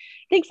all. And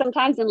I think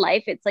sometimes in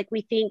life, it's like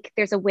we think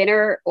there's a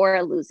winner or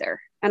a loser.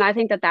 And I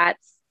think that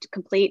that's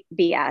complete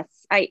BS.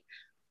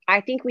 I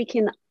think we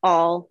can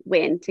all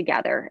win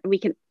together, and we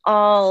can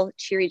all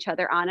cheer each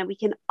other on, and we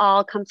can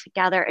all come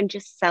together and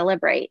just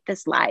celebrate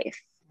this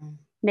life,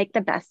 make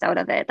the best out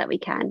of it that we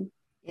can.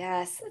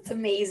 Yes, that's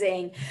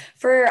amazing.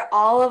 For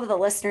all of the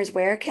listeners,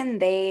 where can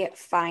they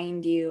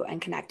find you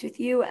and connect with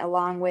you,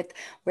 along with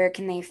where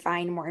can they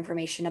find more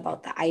information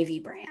about the Ivy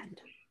brand?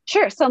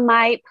 Sure. So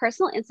my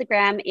personal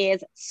Instagram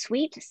is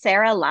Sweet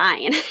Sarah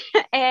Line,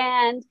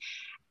 and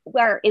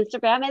our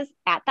Instagram is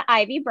at the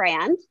Ivy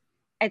brand.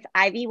 It's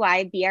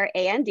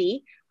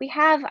IVYBRAND. We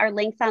have our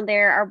links on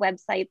there, our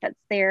website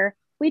that's there.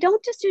 We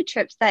don't just do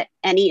trips that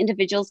any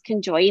individuals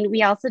can join.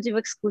 We also do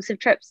exclusive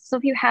trips. So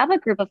if you have a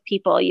group of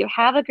people, you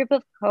have a group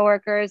of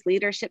coworkers,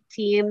 leadership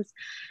teams,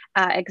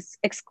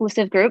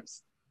 exclusive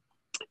groups,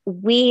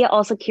 we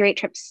also curate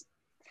trips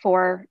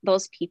for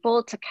those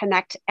people to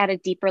connect at a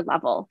deeper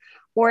level.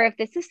 Or if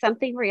this is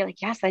something where you're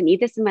like, yes, I need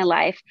this in my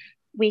life,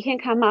 we can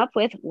come up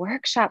with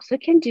workshops. We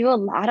can do a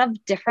lot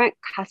of different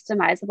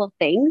customizable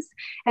things.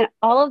 And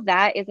all of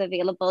that is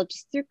available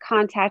just through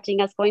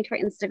contacting us, going to our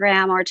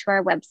Instagram or to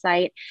our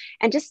website,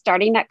 and just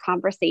starting that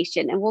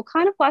conversation. And we'll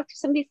kind of walk through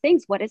some of these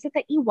things. What is it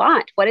that you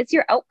want? What is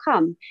your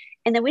outcome?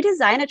 And then we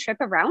design a trip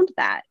around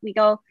that. We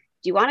go,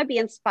 do you want to be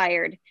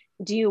inspired?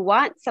 Do you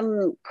want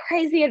some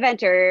crazy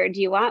adventure?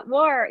 Do you want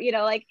more?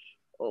 Like,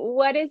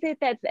 what is it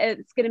that's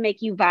it's going to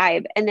make you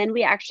vibe? And then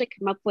we actually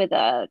come up with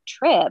a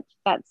trip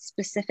that's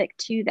specific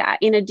to that,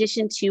 in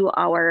addition to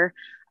our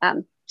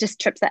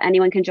just trips that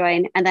anyone can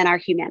join, and then our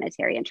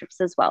humanitarian trips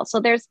as well. So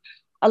there's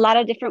a lot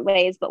of different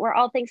ways, but we're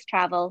all things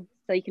travel.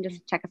 So you can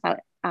just check us out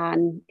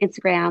on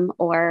Instagram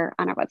or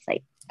on our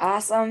website.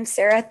 Awesome.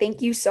 Sarah,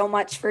 thank you so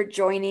much for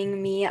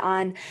joining me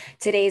on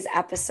today's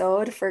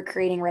episode for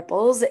Creating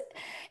Ripples.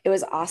 It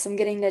was awesome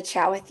getting to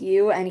chat with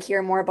you and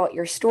hear more about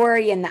your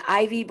story and the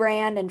Ivy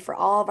brand. And for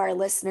all of our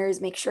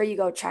listeners, make sure you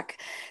go check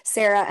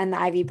Sarah and the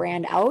Ivy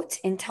brand out.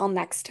 Until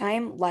next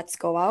time, let's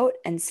go out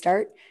and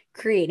start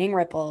creating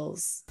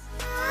ripples.